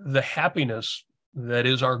 the happiness that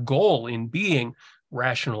is our goal in being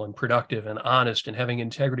rational and productive and honest and having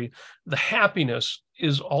integrity, the happiness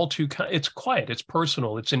is all too, it's quiet, it's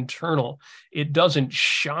personal, it's internal. It doesn't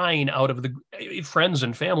shine out of the friends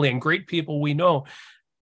and family and great people we know.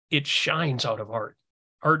 It shines out of art.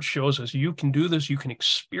 Art shows us you can do this, you can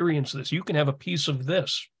experience this, you can have a piece of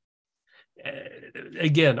this.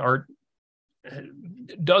 Again, art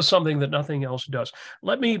does something that nothing else does.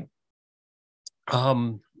 Let me,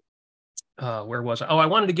 where was I? Oh, I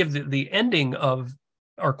wanted to give the ending of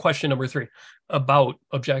our question number 3 about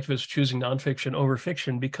objectivists choosing nonfiction over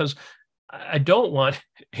fiction, because I don't want,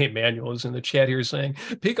 Emmanuel is in the chat here saying,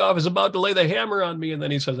 Peikoff is about to lay the hammer on me. And then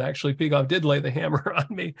he says, actually, Peikoff did lay the hammer on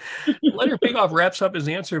me. Leonard Peikoff wraps up his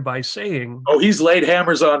answer by saying, oh, he's laid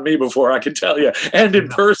hammers on me before, I can tell you, and in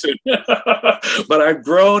person. But I've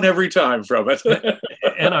grown every time from it.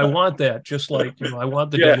 And I want that, just like, I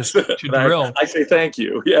want the dentist to drill. I say thank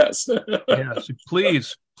you. Yes. Yes,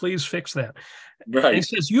 please fix that. Right. And he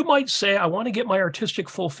says, you might say, I want to get my artistic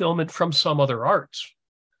fulfillment from some other arts,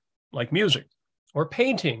 like music or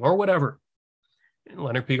painting or whatever. And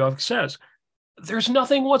Leonard Peikoff says, there's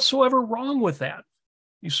nothing whatsoever wrong with that.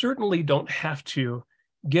 You certainly don't have to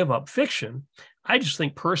give up fiction. I just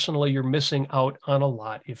think personally you're missing out on a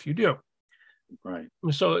lot if you do. Right.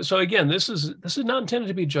 So again, this is not intended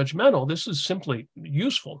to be judgmental. This is simply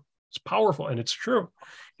useful. It's powerful, and it's true.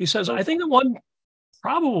 He says, I think the one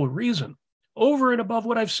probable reason, over and above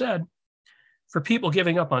what I've said, for people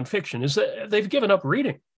giving up on fiction is that they've given up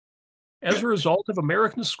reading. As a result of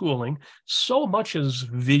American schooling, so much is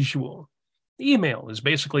visual. Email is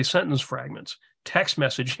basically sentence fragments. Text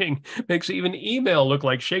messaging makes even email look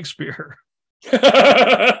like Shakespeare.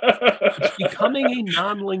 It's becoming a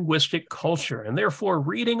non-linguistic culture, and therefore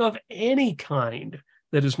reading of any kind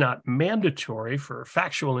that is not mandatory for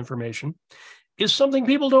factual information is something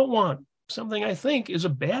people don't want, something I think is a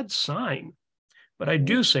bad sign. But I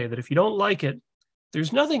do say that if you don't like it,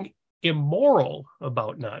 there's nothing immoral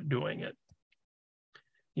about not doing it.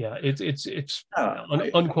 Yeah, it's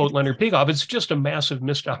unquote Leonard Peikoff. It's just a massive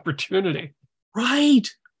missed opportunity. Right.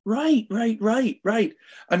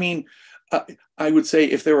 I mean, I would say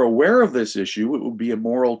if they're aware of this issue, it would be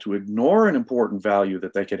immoral to ignore an important value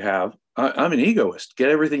that they could have. I'm an egoist. Get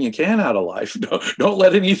everything you can out of life. Don't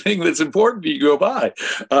let anything that's important to you go by.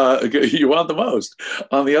 You want the most.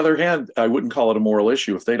 On the other hand, I wouldn't call it a moral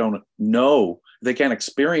issue if they don't know, they can't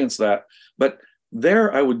experience that. But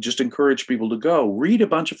there, I would just encourage people to go read a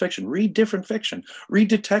bunch of fiction, read different fiction, read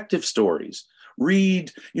detective stories,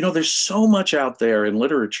 read. There's so much out there in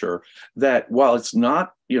literature that while it's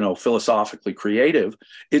not, philosophically creative,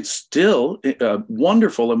 it's still a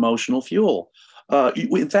wonderful emotional fuel.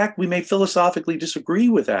 In fact, we may philosophically disagree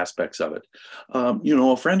with aspects of it.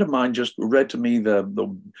 A friend of mine just read to me a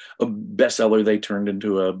bestseller they turned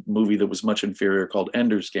into a movie that was much inferior called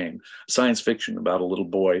Ender's Game, science fiction about a little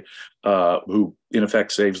boy who, in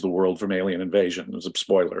effect, saves the world from alien invasion. It was a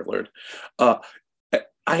spoiler alert.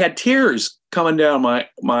 I had tears coming down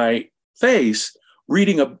my face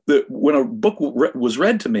reading when a book was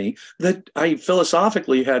read to me that I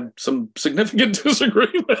philosophically had some significant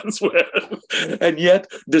disagreements with. And yet,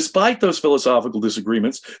 despite those philosophical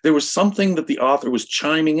disagreements, there was something that the author was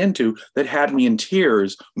chiming into that had me in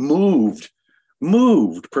tears, moved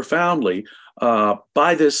profoundly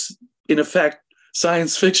by this, in effect,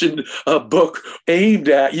 science fiction book aimed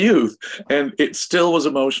at youth. And it still was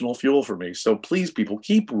emotional fuel for me. So please, people,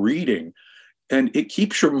 keep reading. And it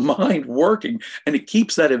keeps your mind working, and it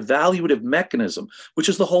keeps that evaluative mechanism, which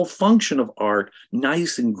is the whole function of art,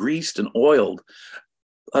 nice and greased and oiled.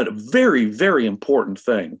 A very, very important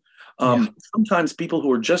thing. Sometimes people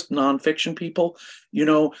who are just nonfiction people,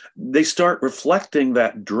 they start reflecting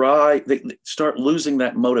that they start losing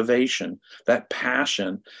that motivation, that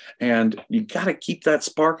passion. And you got to keep that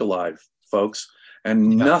spark alive, folks.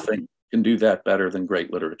 And nothing can do that better than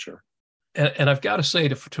great literature. And I've got to say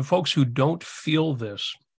to folks who don't feel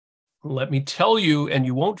this, let me tell you, and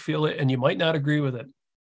you won't feel it, and you might not agree with it,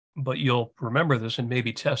 but you'll remember this and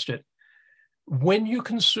maybe test it. When you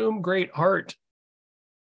consume great art,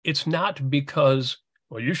 it's not because,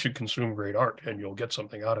 well, you should consume great art and you'll get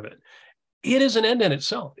something out of it. It is an end in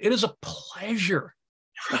itself. It is a pleasure.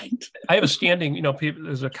 Right. I have a standing, people,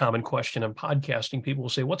 there's a common question in podcasting. People will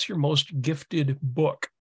say, what's your most gifted book?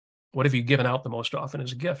 What have you given out the most often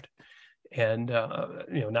as a gift? And,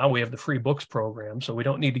 now we have the free books program, so we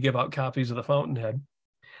don't need to give out copies of the Fountainhead.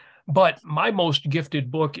 But my most gifted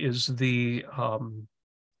book is the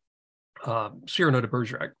Cyrano de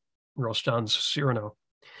Bergerac, Rostand's Cyrano.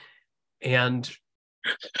 And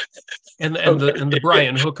the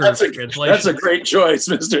Brian Hooker translation. That's a great choice,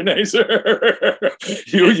 Mr. Nasir.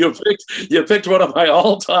 you picked one of my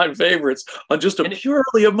all-time favorites on just a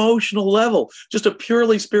purely emotional level, just a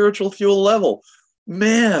purely spiritual fuel level.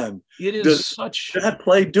 Man, it is that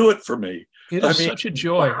play do it for me. It is such a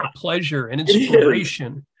joy, a pleasure, an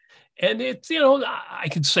inspiration. And it's, I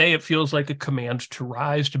could say it feels like a command to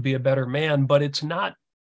rise, to be a better man, but it's not.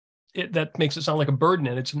 That makes it sound like a burden,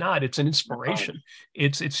 and it's not. It's an inspiration.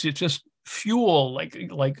 It's just fuel,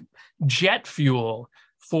 like jet fuel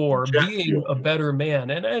for being a better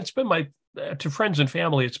man. And it's been to friends and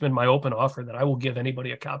family, it's been my open offer that I will give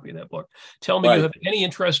anybody a copy of that book. Tell me you have any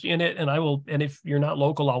interest in it, and I will. And if you're not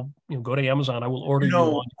local, I'll go to Amazon. I will order you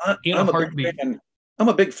one in a heartbeat. I'm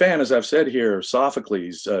a big fan, as I've said here,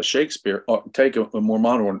 Sophocles, Shakespeare, take a more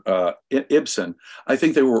modern Ibsen. I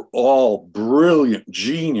think they were all brilliant,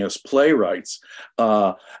 genius playwrights.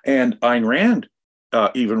 And Ayn Rand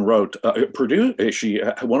even wrote,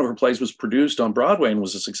 one of her plays was produced on Broadway and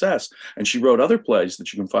was a success. And she wrote other plays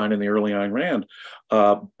that you can find in the early Ayn Rand.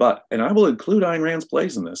 And I will include Ayn Rand's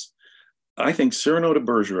plays in this. I think Cyrano de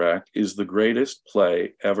Bergerac is the greatest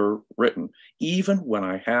play ever written, even when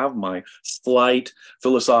I have my slight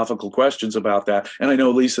philosophical questions about that. And I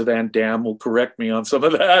know Lisa Van Dam will correct me on some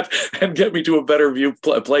of that and get me to a better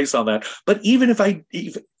place on that. But even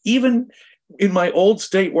even in my old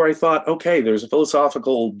state where I thought, okay, there's a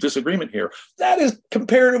philosophical disagreement here, that is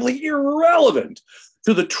comparatively irrelevant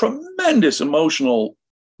to the tremendous emotional,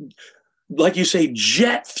 like you say,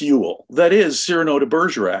 jet fuel that is Cyrano de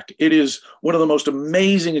Bergerac. It is one of the most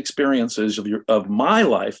amazing experiences of my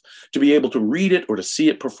life to be able to read it or to see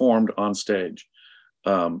it performed on stage.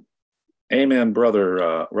 Amen,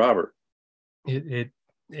 brother Robert.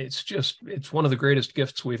 It's one of the greatest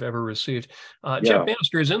gifts we've ever received. Jeff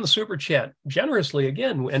Bannister is in the super chat generously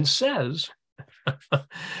again and says,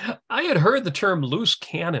 I had heard the term loose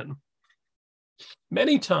cannon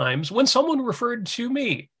many times when someone referred to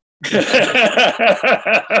me.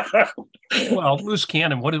 Well, loose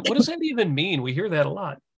cannon, what does that even mean? We hear that a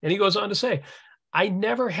lot. And he goes on to say, I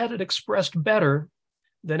never had it expressed better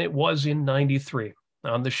than it was in 93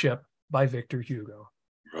 on the ship by Victor Hugo.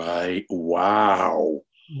 Right. Wow.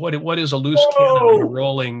 What is a loose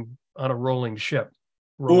cannon on a rolling ship?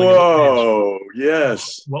 Whoa.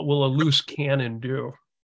 Yes. What will a loose cannon do?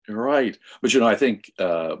 Right. But I think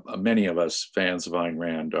many of us fans of Ayn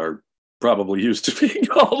Rand are probably used to being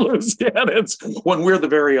called loose cannons when we're the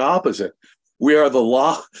very opposite. We are the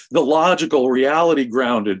logical,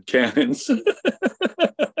 reality-grounded cannons.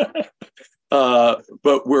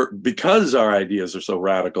 But because our ideas are so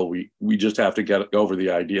radical, we just have to get over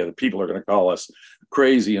the idea that people are going to call us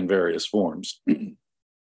crazy in various forms.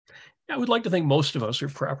 I would like to think most of us are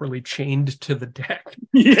properly chained to the deck.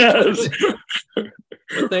 Yes.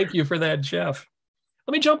 Well, thank you for that, Jeff.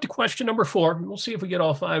 Let me jump to question number 4. We'll see if we get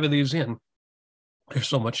all 5 of these in. There's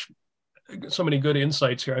so many good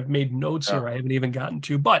insights here. I've made notes here I haven't even gotten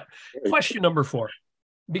to. But question number 4,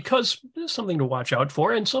 because there's something to watch out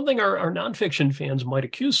for and something our nonfiction fans might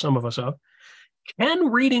accuse some of us of.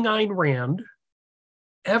 Can reading Ayn Rand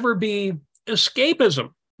ever be escapism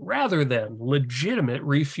rather than legitimate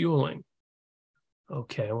refueling?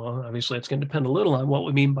 Okay, well, obviously it's going to depend a little on what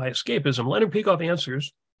we mean by escapism. Leonard Peikoff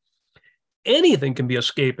answers, anything can be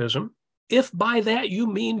escapism if by that you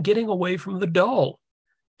mean getting away from the dull,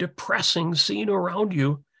 depressing scene around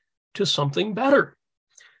you to something better.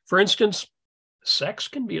 For instance, sex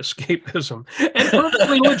can be escapism, and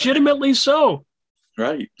perfectly legitimately so.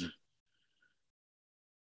 Right.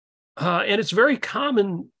 And it's very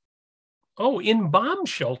common. Oh, in bomb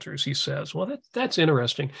shelters, he says. Well, that's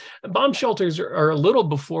interesting. Bomb shelters are a little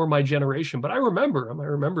before my generation, but I remember them. I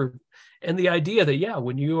remember, and the idea that,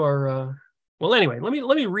 when you are, well, anyway, let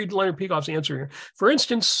me read Leonard Peikoff's answer here. For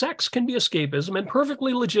instance, sex can be escapism, and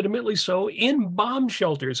perfectly legitimately so, in bomb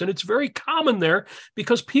shelters. And it's very common there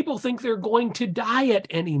because people think they're going to die at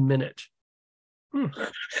any minute.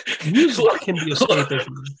 Music can be escapism.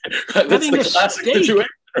 That's the classic situation,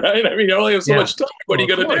 right? I mean, you only have so much time. What are you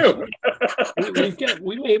going to do?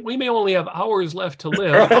 We may only have hours left to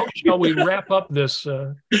live. Right. How shall we wrap up this?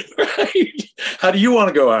 Right. How do you want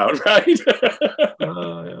to go out, right?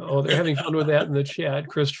 They're having fun with that in the chat.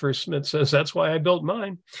 Christopher Smith says, that's why I built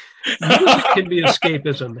mine. Music can be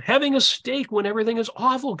escapism. Having a steak when everything is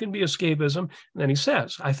awful can be escapism. And then he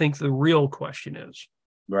says, I think the real question is,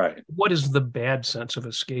 right, what is the bad sense of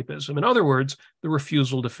escapism? In other words, the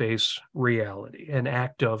refusal to face reality, an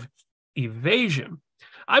act of evasion.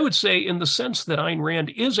 I would say in the sense that Ayn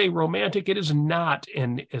Rand is a romantic, it is not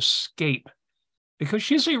an escape because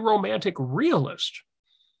she's a romantic realist.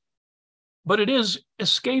 But it is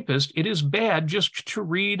escapist. It is bad just to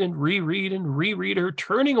read and reread her,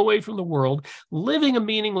 turning away from the world, living a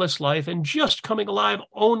meaningless life, and just coming alive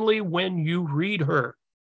only when you read her.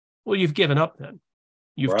 Well, you've given up then.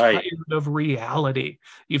 You've tired of reality.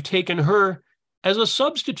 You've taken her as a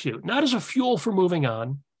substitute, not as a fuel for moving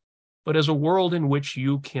on, but as a world in which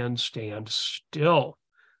you can stand still.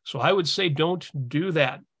 So I would say don't do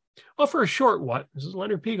that. Well, for a short while, this is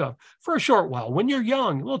Leonard Peikoff, for a short while, when you're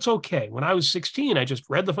young, well, it's okay. When I was 16, I just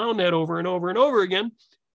read the Fountainhead over and over and over again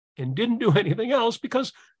and didn't do anything else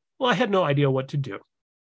because, well, I had no idea what to do.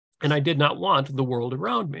 And I did not want the world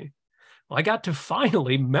around me. Well, I got to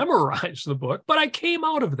finally memorize the book, but I came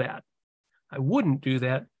out of that. I wouldn't do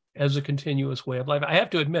that as a continuous way of life. I have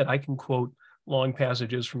to admit, I can quote long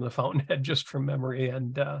passages from the Fountainhead just from memory.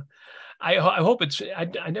 And I hope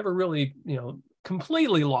I never really,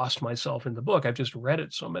 completely lost myself in the book. I've just read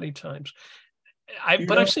it so many times.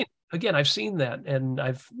 I've seen that, and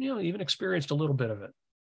I've even experienced a little bit of it.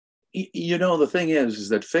 The thing is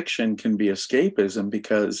that fiction can be escapism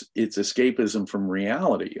because it's escapism from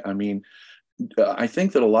reality. I mean, I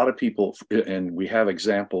think that a lot of people, and we have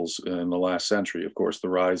examples in the last century, of course, the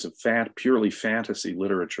rise of purely fantasy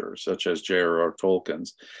literature, such as J.R.R.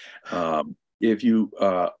 Tolkien's.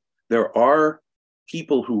 There are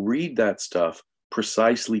people who read that stuff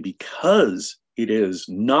precisely because it is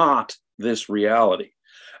not this reality.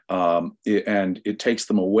 And it takes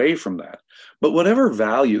them away from that. But whatever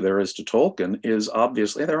value there is to Tolkien is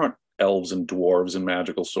obviously, there aren't elves and dwarves and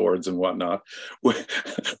magical swords and whatnot,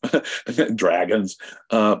 dragons.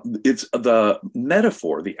 It's the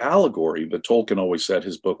metaphor, the allegory that Tolkien always said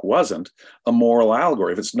his book wasn't a moral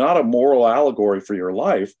allegory. If it's not a moral allegory for your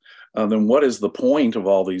life, then what is the point of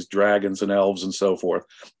all these dragons and elves and so forth?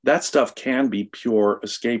 That stuff can be pure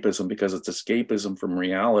escapism because it's escapism from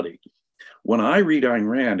reality. When I read Ayn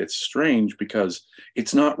Rand, it's strange because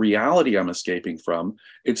it's not reality I'm escaping from.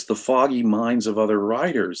 It's the foggy minds of other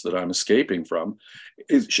writers that I'm escaping from.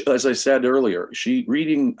 As I said earlier,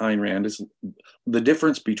 reading Ayn Rand is the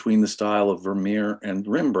difference between the style of Vermeer and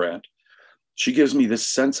Rembrandt. She gives me this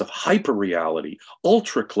sense of hyper-reality,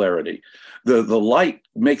 ultra-clarity. The light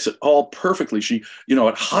makes it all perfectly.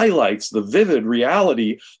 It highlights the vivid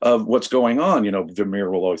reality of what's going on.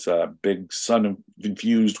 Vermeer will always have a big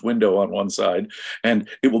sun-infused window on one side, and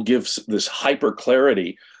it will give this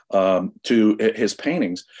hyper-clarity to his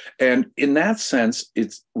paintings. And in that sense,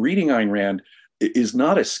 it's reading Ayn Rand is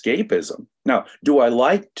not escapism. Now, do I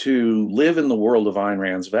like to live in the world of Ayn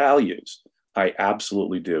Rand's values? I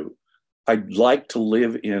absolutely do. I'd like to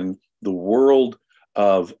live in the world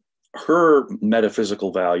of her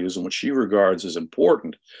metaphysical values and what she regards as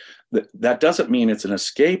important, that doesn't mean it's an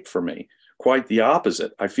escape for me. Quite the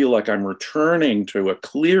opposite. I feel like I'm returning to a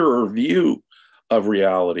clearer view of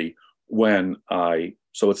reality when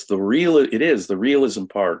so it's it is the realism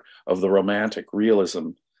part of the romantic realism.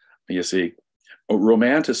 You see,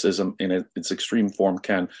 romanticism in its extreme form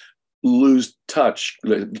can lose touch,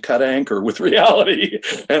 cut anchor with reality.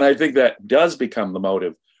 And I think that does become the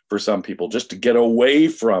motive for some people, just to get away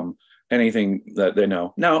from anything that they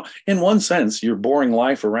know. Now, in one sense, your boring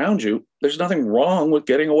life around you, there's nothing wrong with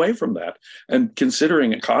getting away from that and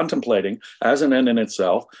considering and contemplating as an end in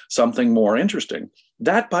itself something more interesting.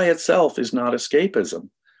 That by itself is not escapism.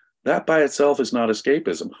 That by itself is not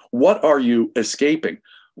escapism. What are you escaping?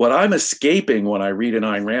 What I'm escaping when I read an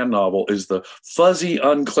Ayn Rand novel is the fuzzy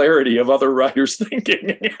unclarity of other writers'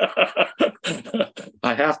 thinking.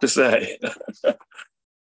 I have to say.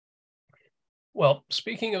 Well,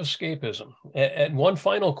 speaking of escapism, and one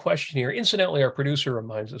final question here. Incidentally, our producer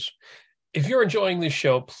reminds us, if you're enjoying this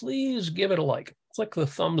show, please give it a like. Click the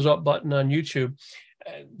thumbs up button on YouTube.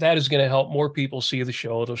 That is going to help more people see the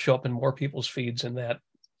show. It'll show up in more people's feeds, and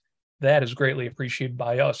that is greatly appreciated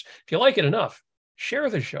by us. If you like it enough, share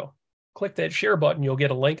the show. Click that share button. You'll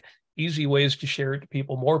get a link. Easy ways to share it to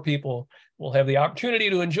people. More people will have the opportunity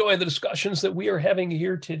to enjoy the discussions that we are having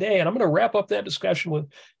here today. And I'm going to wrap up that discussion with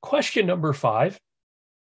question number 5,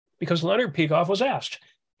 because Leonard Peikoff was asked,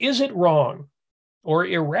 is it wrong or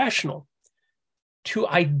irrational to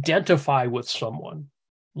identify with someone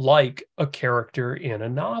like a character in a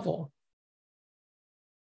novel?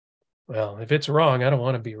 Well, if it's wrong, I don't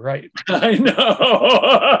want to be right. I know.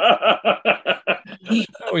 I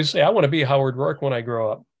always say I want to be Howard Rourke when I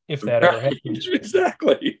grow up, if that ever happens.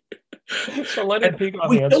 Exactly. So Leonard Peikoff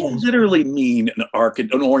we answers. don't literally mean an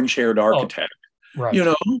orange-haired architect. Right. You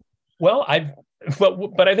know? Well,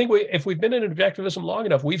 but I think if we've been in objectivism long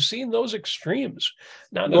enough, we've seen those extremes,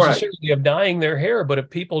 not necessarily of dyeing their hair, but of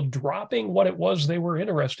people dropping what it was they were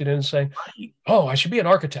interested in and saying, oh, I should be an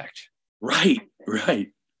architect. Right.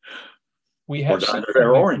 We have dye their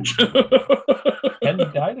hair orange. And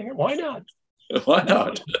dye their hair. Why not? Why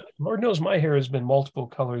not? Lord knows my hair has been multiple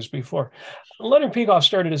colors before. Leonard Peikoff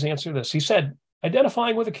started his answer this. He said,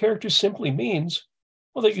 identifying with a character simply means,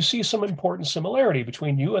 well, that you see some important similarity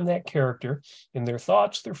between you and that character in their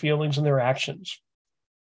thoughts, their feelings, and their actions.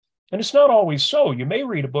 And it's not always so. You may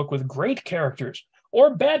read a book with great characters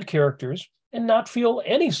or bad characters and not feel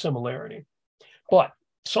any similarity. But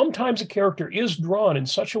sometimes a character is drawn in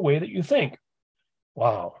such a way that you think,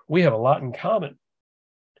 wow, we have a lot in common.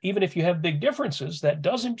 Even if you have big differences, that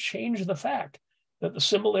doesn't change the fact that the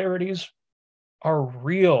similarities are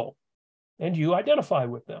real and you identify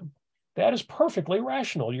with them. That is perfectly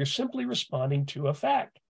rational. You're simply responding to a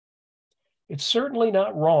fact. It's certainly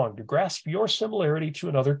not wrong to grasp your similarity to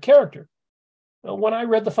another character. Now, when I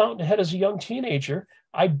read The Fountainhead as a young teenager,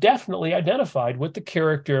 I definitely identified with the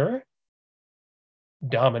character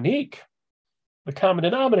Dominique. The common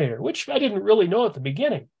denominator, which I didn't really know at the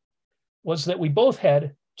beginning, was that we both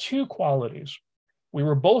had 2 qualities. We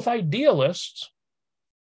were both idealists,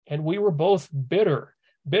 and we were both bitter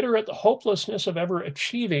at the hopelessness of ever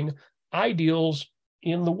achieving ideals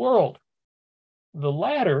in the world. The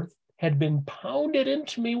latter had been pounded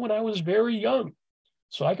into me when I was very young,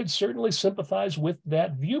 so I could certainly sympathize with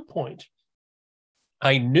that viewpoint.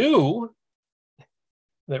 I knew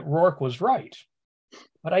that Rourke was right,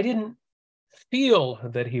 but I didn't feel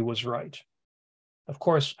that he was right. Of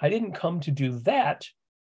course, I didn't come to do that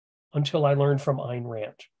until I learned from Ayn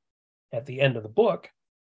Rand. At the end of the book,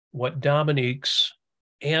 what Dominique's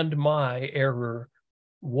and my error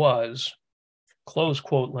was, close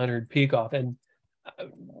quote, Leonard Peikoff. And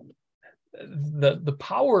the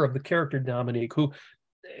power of the character Dominique, who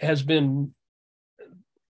has been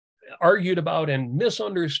argued about and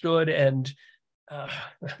misunderstood, and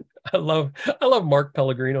I love Mark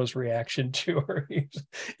Pellegrino's reaction to her.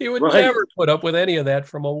 He would never put up with any of that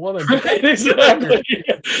from a woman. Right, exactly.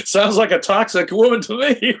 Sounds like a toxic woman to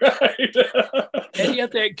me, right? And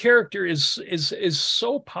yet that character is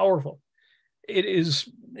so powerful. It is,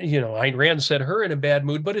 Ayn Rand said her in a bad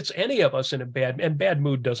mood, but it's any of us in a bad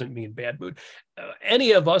mood doesn't mean bad mood.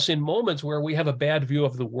 Any of us in moments where we have a bad view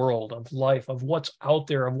of the world, of life, of what's out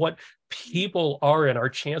there, of what people are and our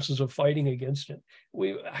chances of fighting against it.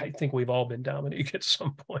 I think we've all been Dominique at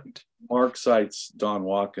some point. Mark cites Don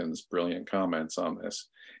Watkins' brilliant comments on this.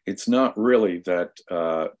 It's not really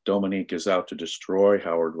that Dominique is out to destroy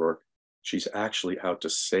Howard Rourke. She's actually out to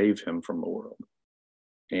save him from the world.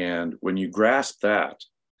 And when you grasp that,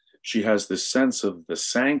 she has this sense of the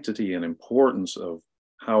sanctity and importance of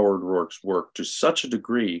Howard Rourke's work to such a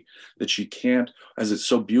degree that she can't, as it's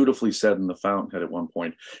so beautifully said in The Fountainhead at one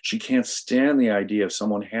point, she can't stand the idea of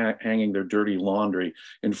someone hanging their dirty laundry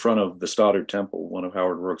in front of the Stoddard Temple, one of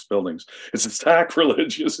Howard Rourke's buildings. It's a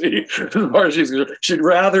sacrilege, you see. As far as she'd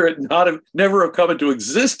rather it never have come into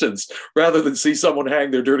existence rather than see someone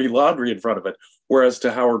hang their dirty laundry in front of it. Whereas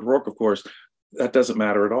to Howard Rourke, of course, that doesn't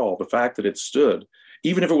matter at all. The fact that it stood,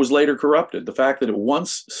 even if it was later corrupted, the fact that it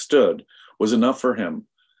once stood was enough for him.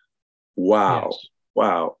 Wow. Yes.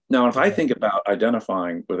 Wow. Now, if I think about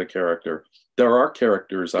identifying with a character, there are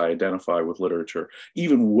characters I identify with literature,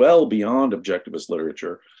 even well beyond objectivist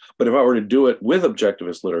literature. But if I were to do it with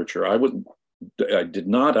objectivist literature, I did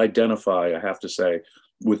not identify, I have to say,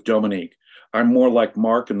 with Dominique. I'm more like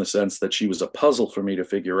Mark in the sense that she was a puzzle for me to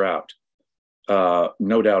figure out.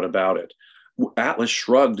 No doubt about it. Atlas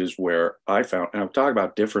Shrugged is where I found, and I'm talking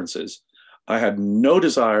about differences. I had no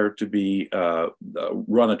desire to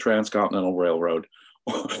run a transcontinental railroad,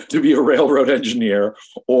 to be a railroad engineer,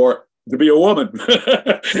 or to be a woman.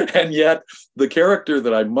 And yet the character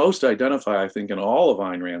that I most identify, I think, in all of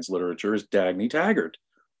Ayn Rand's literature is Dagny Taggart.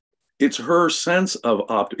 It's her sense of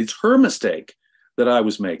it's her mistake that I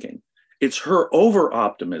was making. It's her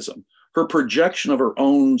over-optimism, her projection of her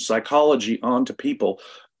own psychology onto people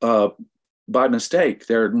by mistake.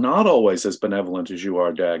 They're not always as benevolent as you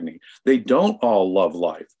are, Dagny. They don't all love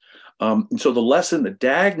life. So the lesson that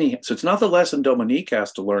Dagny, so it's not the lesson Dominique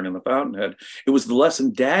has to learn in The Fountainhead. It was the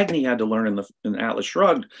lesson Dagny had to learn in Atlas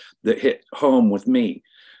Shrugged that hit home with me.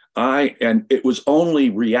 And it was only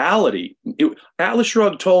reality. Atlas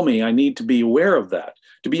Shrugged told me I need to be aware of that,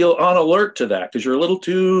 to be on alert to that, because you're a little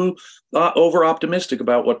too over optimistic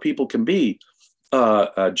about what people can be,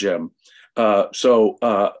 Jim. It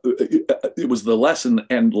was the lesson,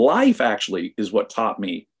 and life actually is what taught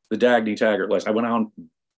me the Dagny Taggart lesson. I went out and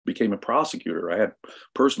became a prosecutor. I had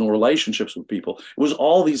personal relationships with people. It was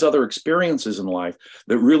all these other experiences in life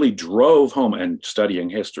that really drove home, and studying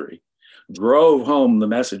history, drove home the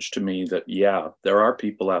message to me that, yeah, there are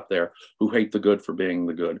people out there who hate the good for being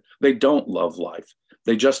the good. They don't love life.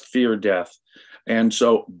 They just fear death. And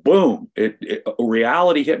so, boom,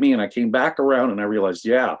 reality hit me, and I came back around and I realized,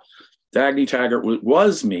 yeah, Dagny Taggart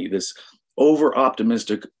was me, this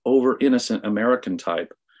over-optimistic, over-innocent American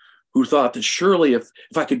type who thought that surely if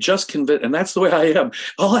I could just convince, and that's the way I am,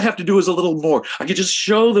 all I have to do is a little more. I could just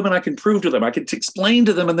show them and I can prove to them. I can explain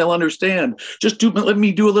to them and they'll understand. Just let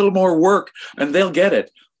me do a little more work and they'll get it.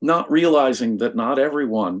 Not realizing that not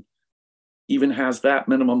everyone even has that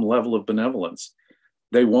minimum level of benevolence.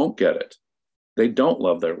 They won't get it. They don't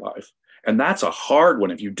love their life. And that's a hard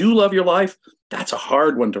one. If you do love your life, that's a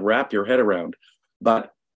hard one to wrap your head around.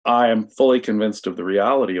 But I am fully convinced of the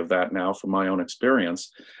reality of that now from my own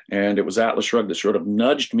experience. And it was Atlas Shrugged that sort of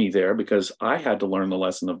nudged me there, because I had to learn the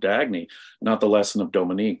lesson of Dagny, not the lesson of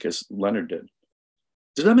Dominique, as Leonard did.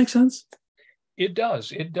 Does that make sense? It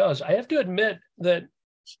does. It does. I have to admit that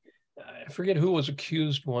I forget who was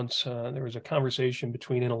accused once. There was a conversation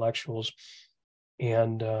between intellectuals,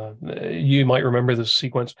 and you might remember this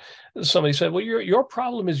sequence. Somebody said, well, your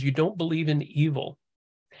problem is you don't believe in evil.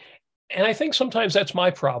 And I think sometimes that's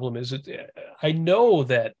my problem, is that I know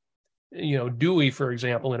that, Dewey, for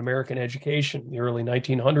example, in American education in the early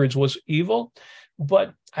 1900s was evil,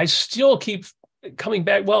 but I still keep coming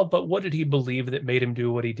back, well, but what did he believe that made him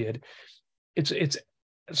do what he did?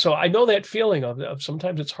 So I know that feeling of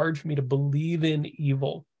sometimes it's hard for me to believe in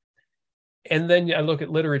evil. And then I look at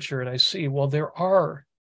literature and I see, well, there are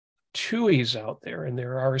Tuohys out there and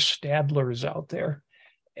there are Stadlers out there.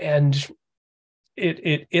 And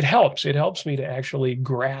it helps. It helps me to actually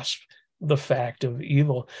grasp the fact of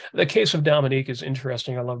evil. The case of Dominique is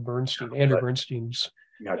interesting. I love Bernstein, Andrew Bernstein's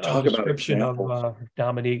description of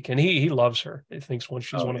Dominique. And he loves her. He thinks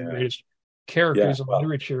she's one of the greatest characters in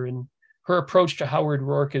literature. And her approach to Howard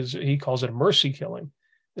Rourke is, he calls it a mercy killing.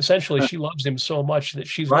 Essentially, she loves him so much that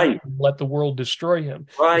she's not going to let the world destroy him.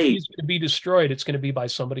 If he's going to be destroyed, it's going to be by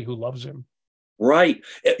somebody who loves him. Right.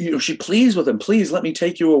 She pleads with him, please let me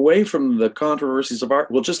take you away from the controversies of art.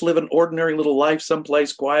 We'll just live an ordinary little life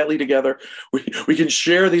someplace quietly together. We can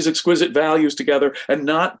share these exquisite values together and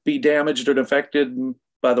not be damaged and affected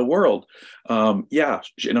by the world. In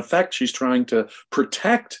effect, she's trying to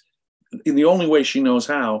protect, in the only way she knows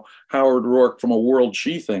how, Howard Rourke from a world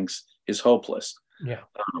she thinks is hopeless. Yeah.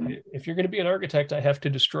 If you're going to be an architect, I have to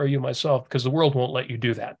destroy you myself, because the world won't let you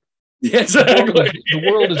do that. Yes, exactly.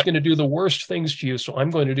 The world is going to do the worst things to you, so I'm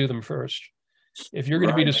going to do them first. If you're going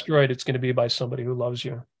to be destroyed, it's going to be by somebody who loves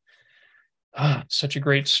you. Such a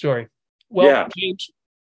great story. Well, James,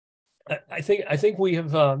 I think we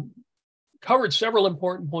have covered several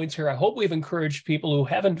important points here. I hope we've encouraged people who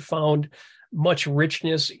haven't found much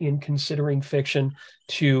richness in considering fiction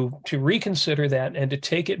to reconsider that and to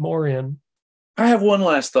take it more in. I have one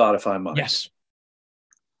last thought, if I might. Yes.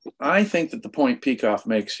 I think that the point Peikoff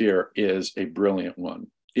makes here is a brilliant one.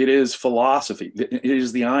 It is philosophy. It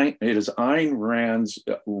is Ayn Rand's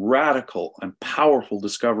radical and powerful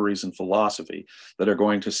discoveries in philosophy that are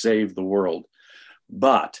going to save the world.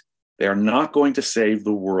 But they are not going to save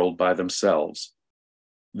the world by themselves.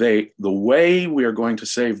 The way we are going to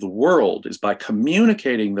save the world is by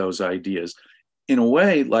communicating those ideas in a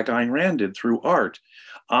way like Ayn Rand did through art.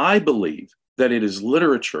 I believe that it is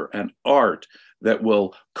literature and art that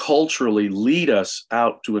will culturally lead us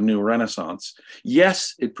out to a new renaissance.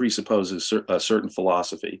 Yes, it presupposes a certain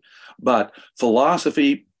philosophy, but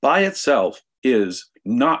philosophy by itself is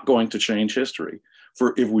not going to change history.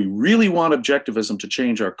 For if we really want objectivism to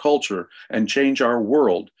change our culture and change our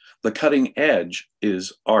world, the cutting edge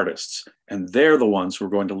is artists. And they're the ones who are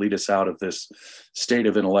going to lead us out of this state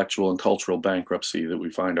of intellectual and cultural bankruptcy that we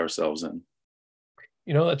find ourselves in.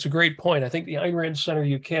 You know, that's a great point. I think the Ayn Rand Center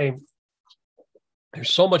UK,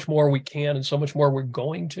 there's so much more we can and so much more we're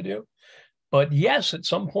going to do. But yes, at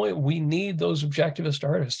some point, we need those objectivist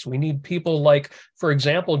artists. We need people like, for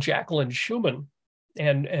example, Jacqueline Schumann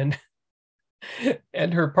and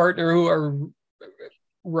her partner, who are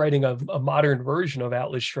writing a modern version of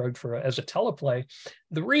Atlas Shrugged as a teleplay.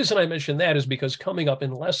 The reason I mention that is because coming up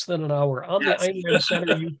in less than an hour on the Ayn Rand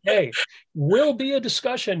Center UK will be a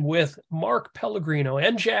discussion with Mark Pellegrino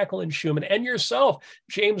and Jacqueline Schumann and yourself,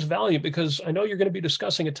 James Valliant, because I know you're going to be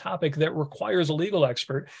discussing a topic that requires a legal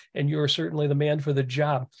expert, and you're certainly the man for the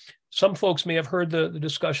job. Some folks may have heard the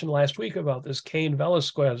discussion last week about this. Cain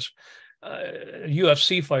Velasquez,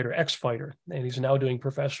 UFC fighter, ex-fighter, and he's now doing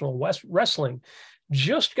professional wrestling,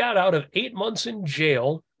 just got out of 8 months in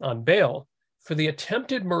jail on bail for the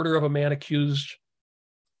attempted murder of a man accused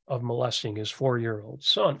of molesting his 4-year-old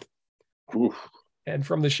son. Oof. And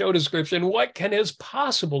from the show description, what can his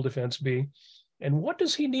possible defense be? And what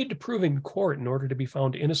does he need to prove in court in order to be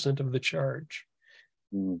found innocent of the charge?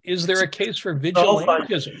 Is there a case for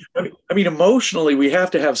vigilantism? I mean, emotionally, we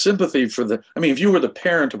have to have sympathy for if you were the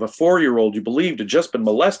parent of a 4-year-old you believed had just been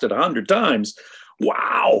molested 100 times,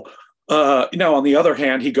 wow. On the other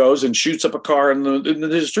hand, he goes and shoots up a car in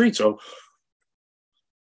the street. So,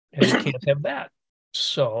 and you can't have that.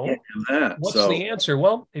 So, what's the answer?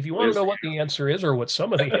 Well, if you want to know what the answer is, or what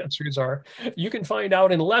some of the answers are, you can find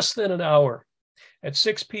out in less than an hour at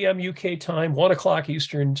 6 p.m. UK time, 1 o'clock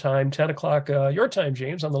Eastern time, 10 o'clock your time,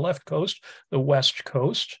 James, on the left coast, the West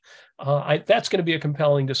Coast. That's going to be a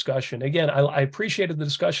compelling discussion. Again, I appreciated the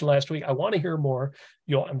discussion last week. I want to hear more.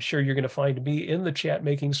 I'm sure you're going to find me in the chat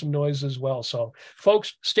making some noise as well. So,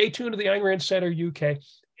 folks, stay tuned to the Ayn Rand Center UK.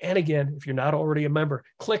 And again, if you're not already a member,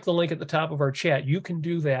 click the link at the top of our chat. You can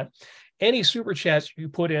do that. Any super chats you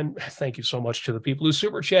put in, thank you so much to the people who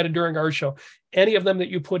super chatted during our show. Any of them that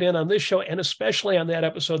you put in on this show, and especially on that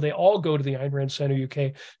episode, they all go to the Ayn Rand Center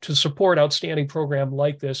UK to support outstanding program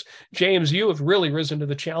like this. James, you have really risen to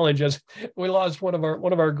the challenge, as we lost one of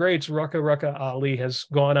our greats. Rucka Ali has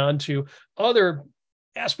gone on to other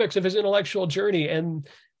aspects of his intellectual journey. And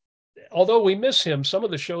although we miss him, some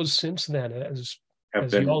of the shows since then, as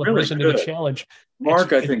you all have risen to the challenge.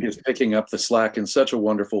 Mark, I think, is picking up the slack in such a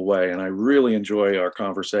wonderful way, and I really enjoy our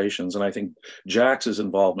conversations. And I think Jax's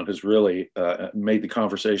involvement has really made the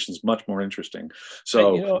conversations much more interesting.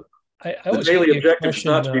 So, the daily objective is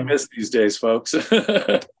not to be missed these days, folks.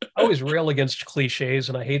 I always rail against cliches,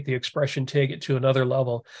 and I hate the expression "take it to another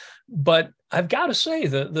level." But I've got to say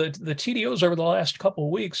the TDOs over the last couple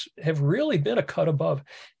of weeks have really been a cut above,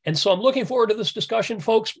 and so I'm looking forward to this discussion,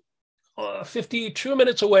 folks. 52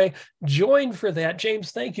 minutes away. Join for that.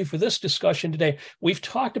 James, thank you for this discussion today. We've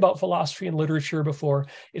talked about philosophy and literature before.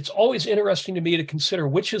 It's always interesting to me to consider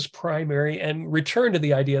which is primary and return to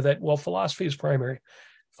the idea that, well, philosophy is primary.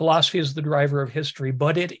 Philosophy is the driver of history,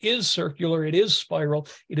 but it is circular, it is spiral,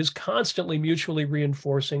 it is constantly mutually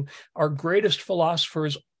reinforcing. Our greatest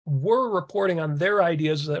philosophers were reporting on their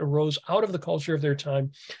ideas that arose out of the culture of their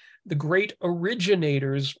time. The great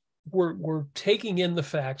originators were taking in the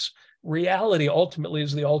facts. Reality ultimately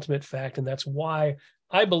is the ultimate fact, and that's why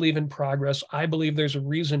I believe in progress. I believe there's a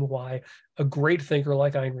reason why a great thinker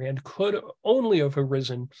like Ayn Rand could only have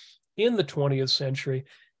arisen in the 20th century,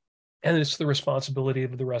 and it's the responsibility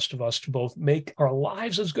of the rest of us to both make our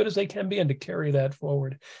lives as good as they can be and to carry that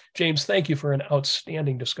forward. James, thank you for an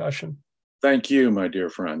outstanding discussion. Thank you, my dear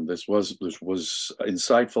friend. This was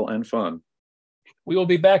insightful and fun. We will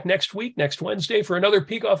be back next week, next Wednesday, for another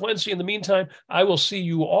Peikoff Wednesday. In the meantime, I will see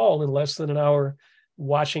you all in less than an hour.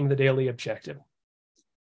 watching the Daily Objective.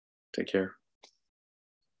 Take care.